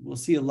 we'll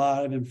see a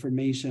lot of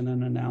information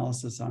and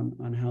analysis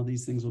on how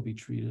these things will be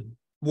treated.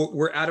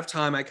 We're out of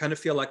time. I kind of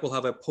feel like we'll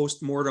have a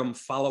post-mortem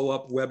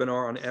follow-up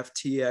webinar on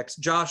FTX.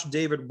 Josh,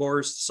 David,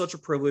 Boris, such a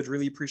privilege.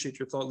 Really appreciate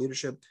your thought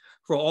leadership.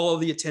 For all of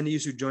the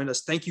attendees who joined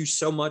us, thank you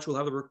so much. We'll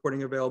have the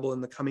recording available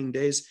in the coming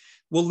days.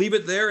 We'll leave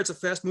it there. It's a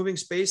fast-moving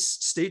space.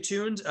 Stay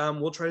tuned.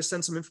 We'll try to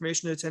send some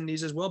information to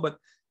attendees as well. But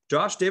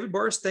Josh, David,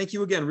 Boris, thank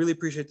you again. Really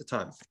appreciate the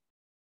time.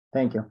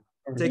 Thank you.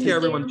 Take care,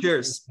 everyone.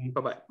 Cheers.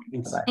 Bye-bye.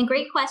 And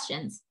great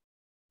questions.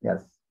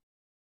 Yes.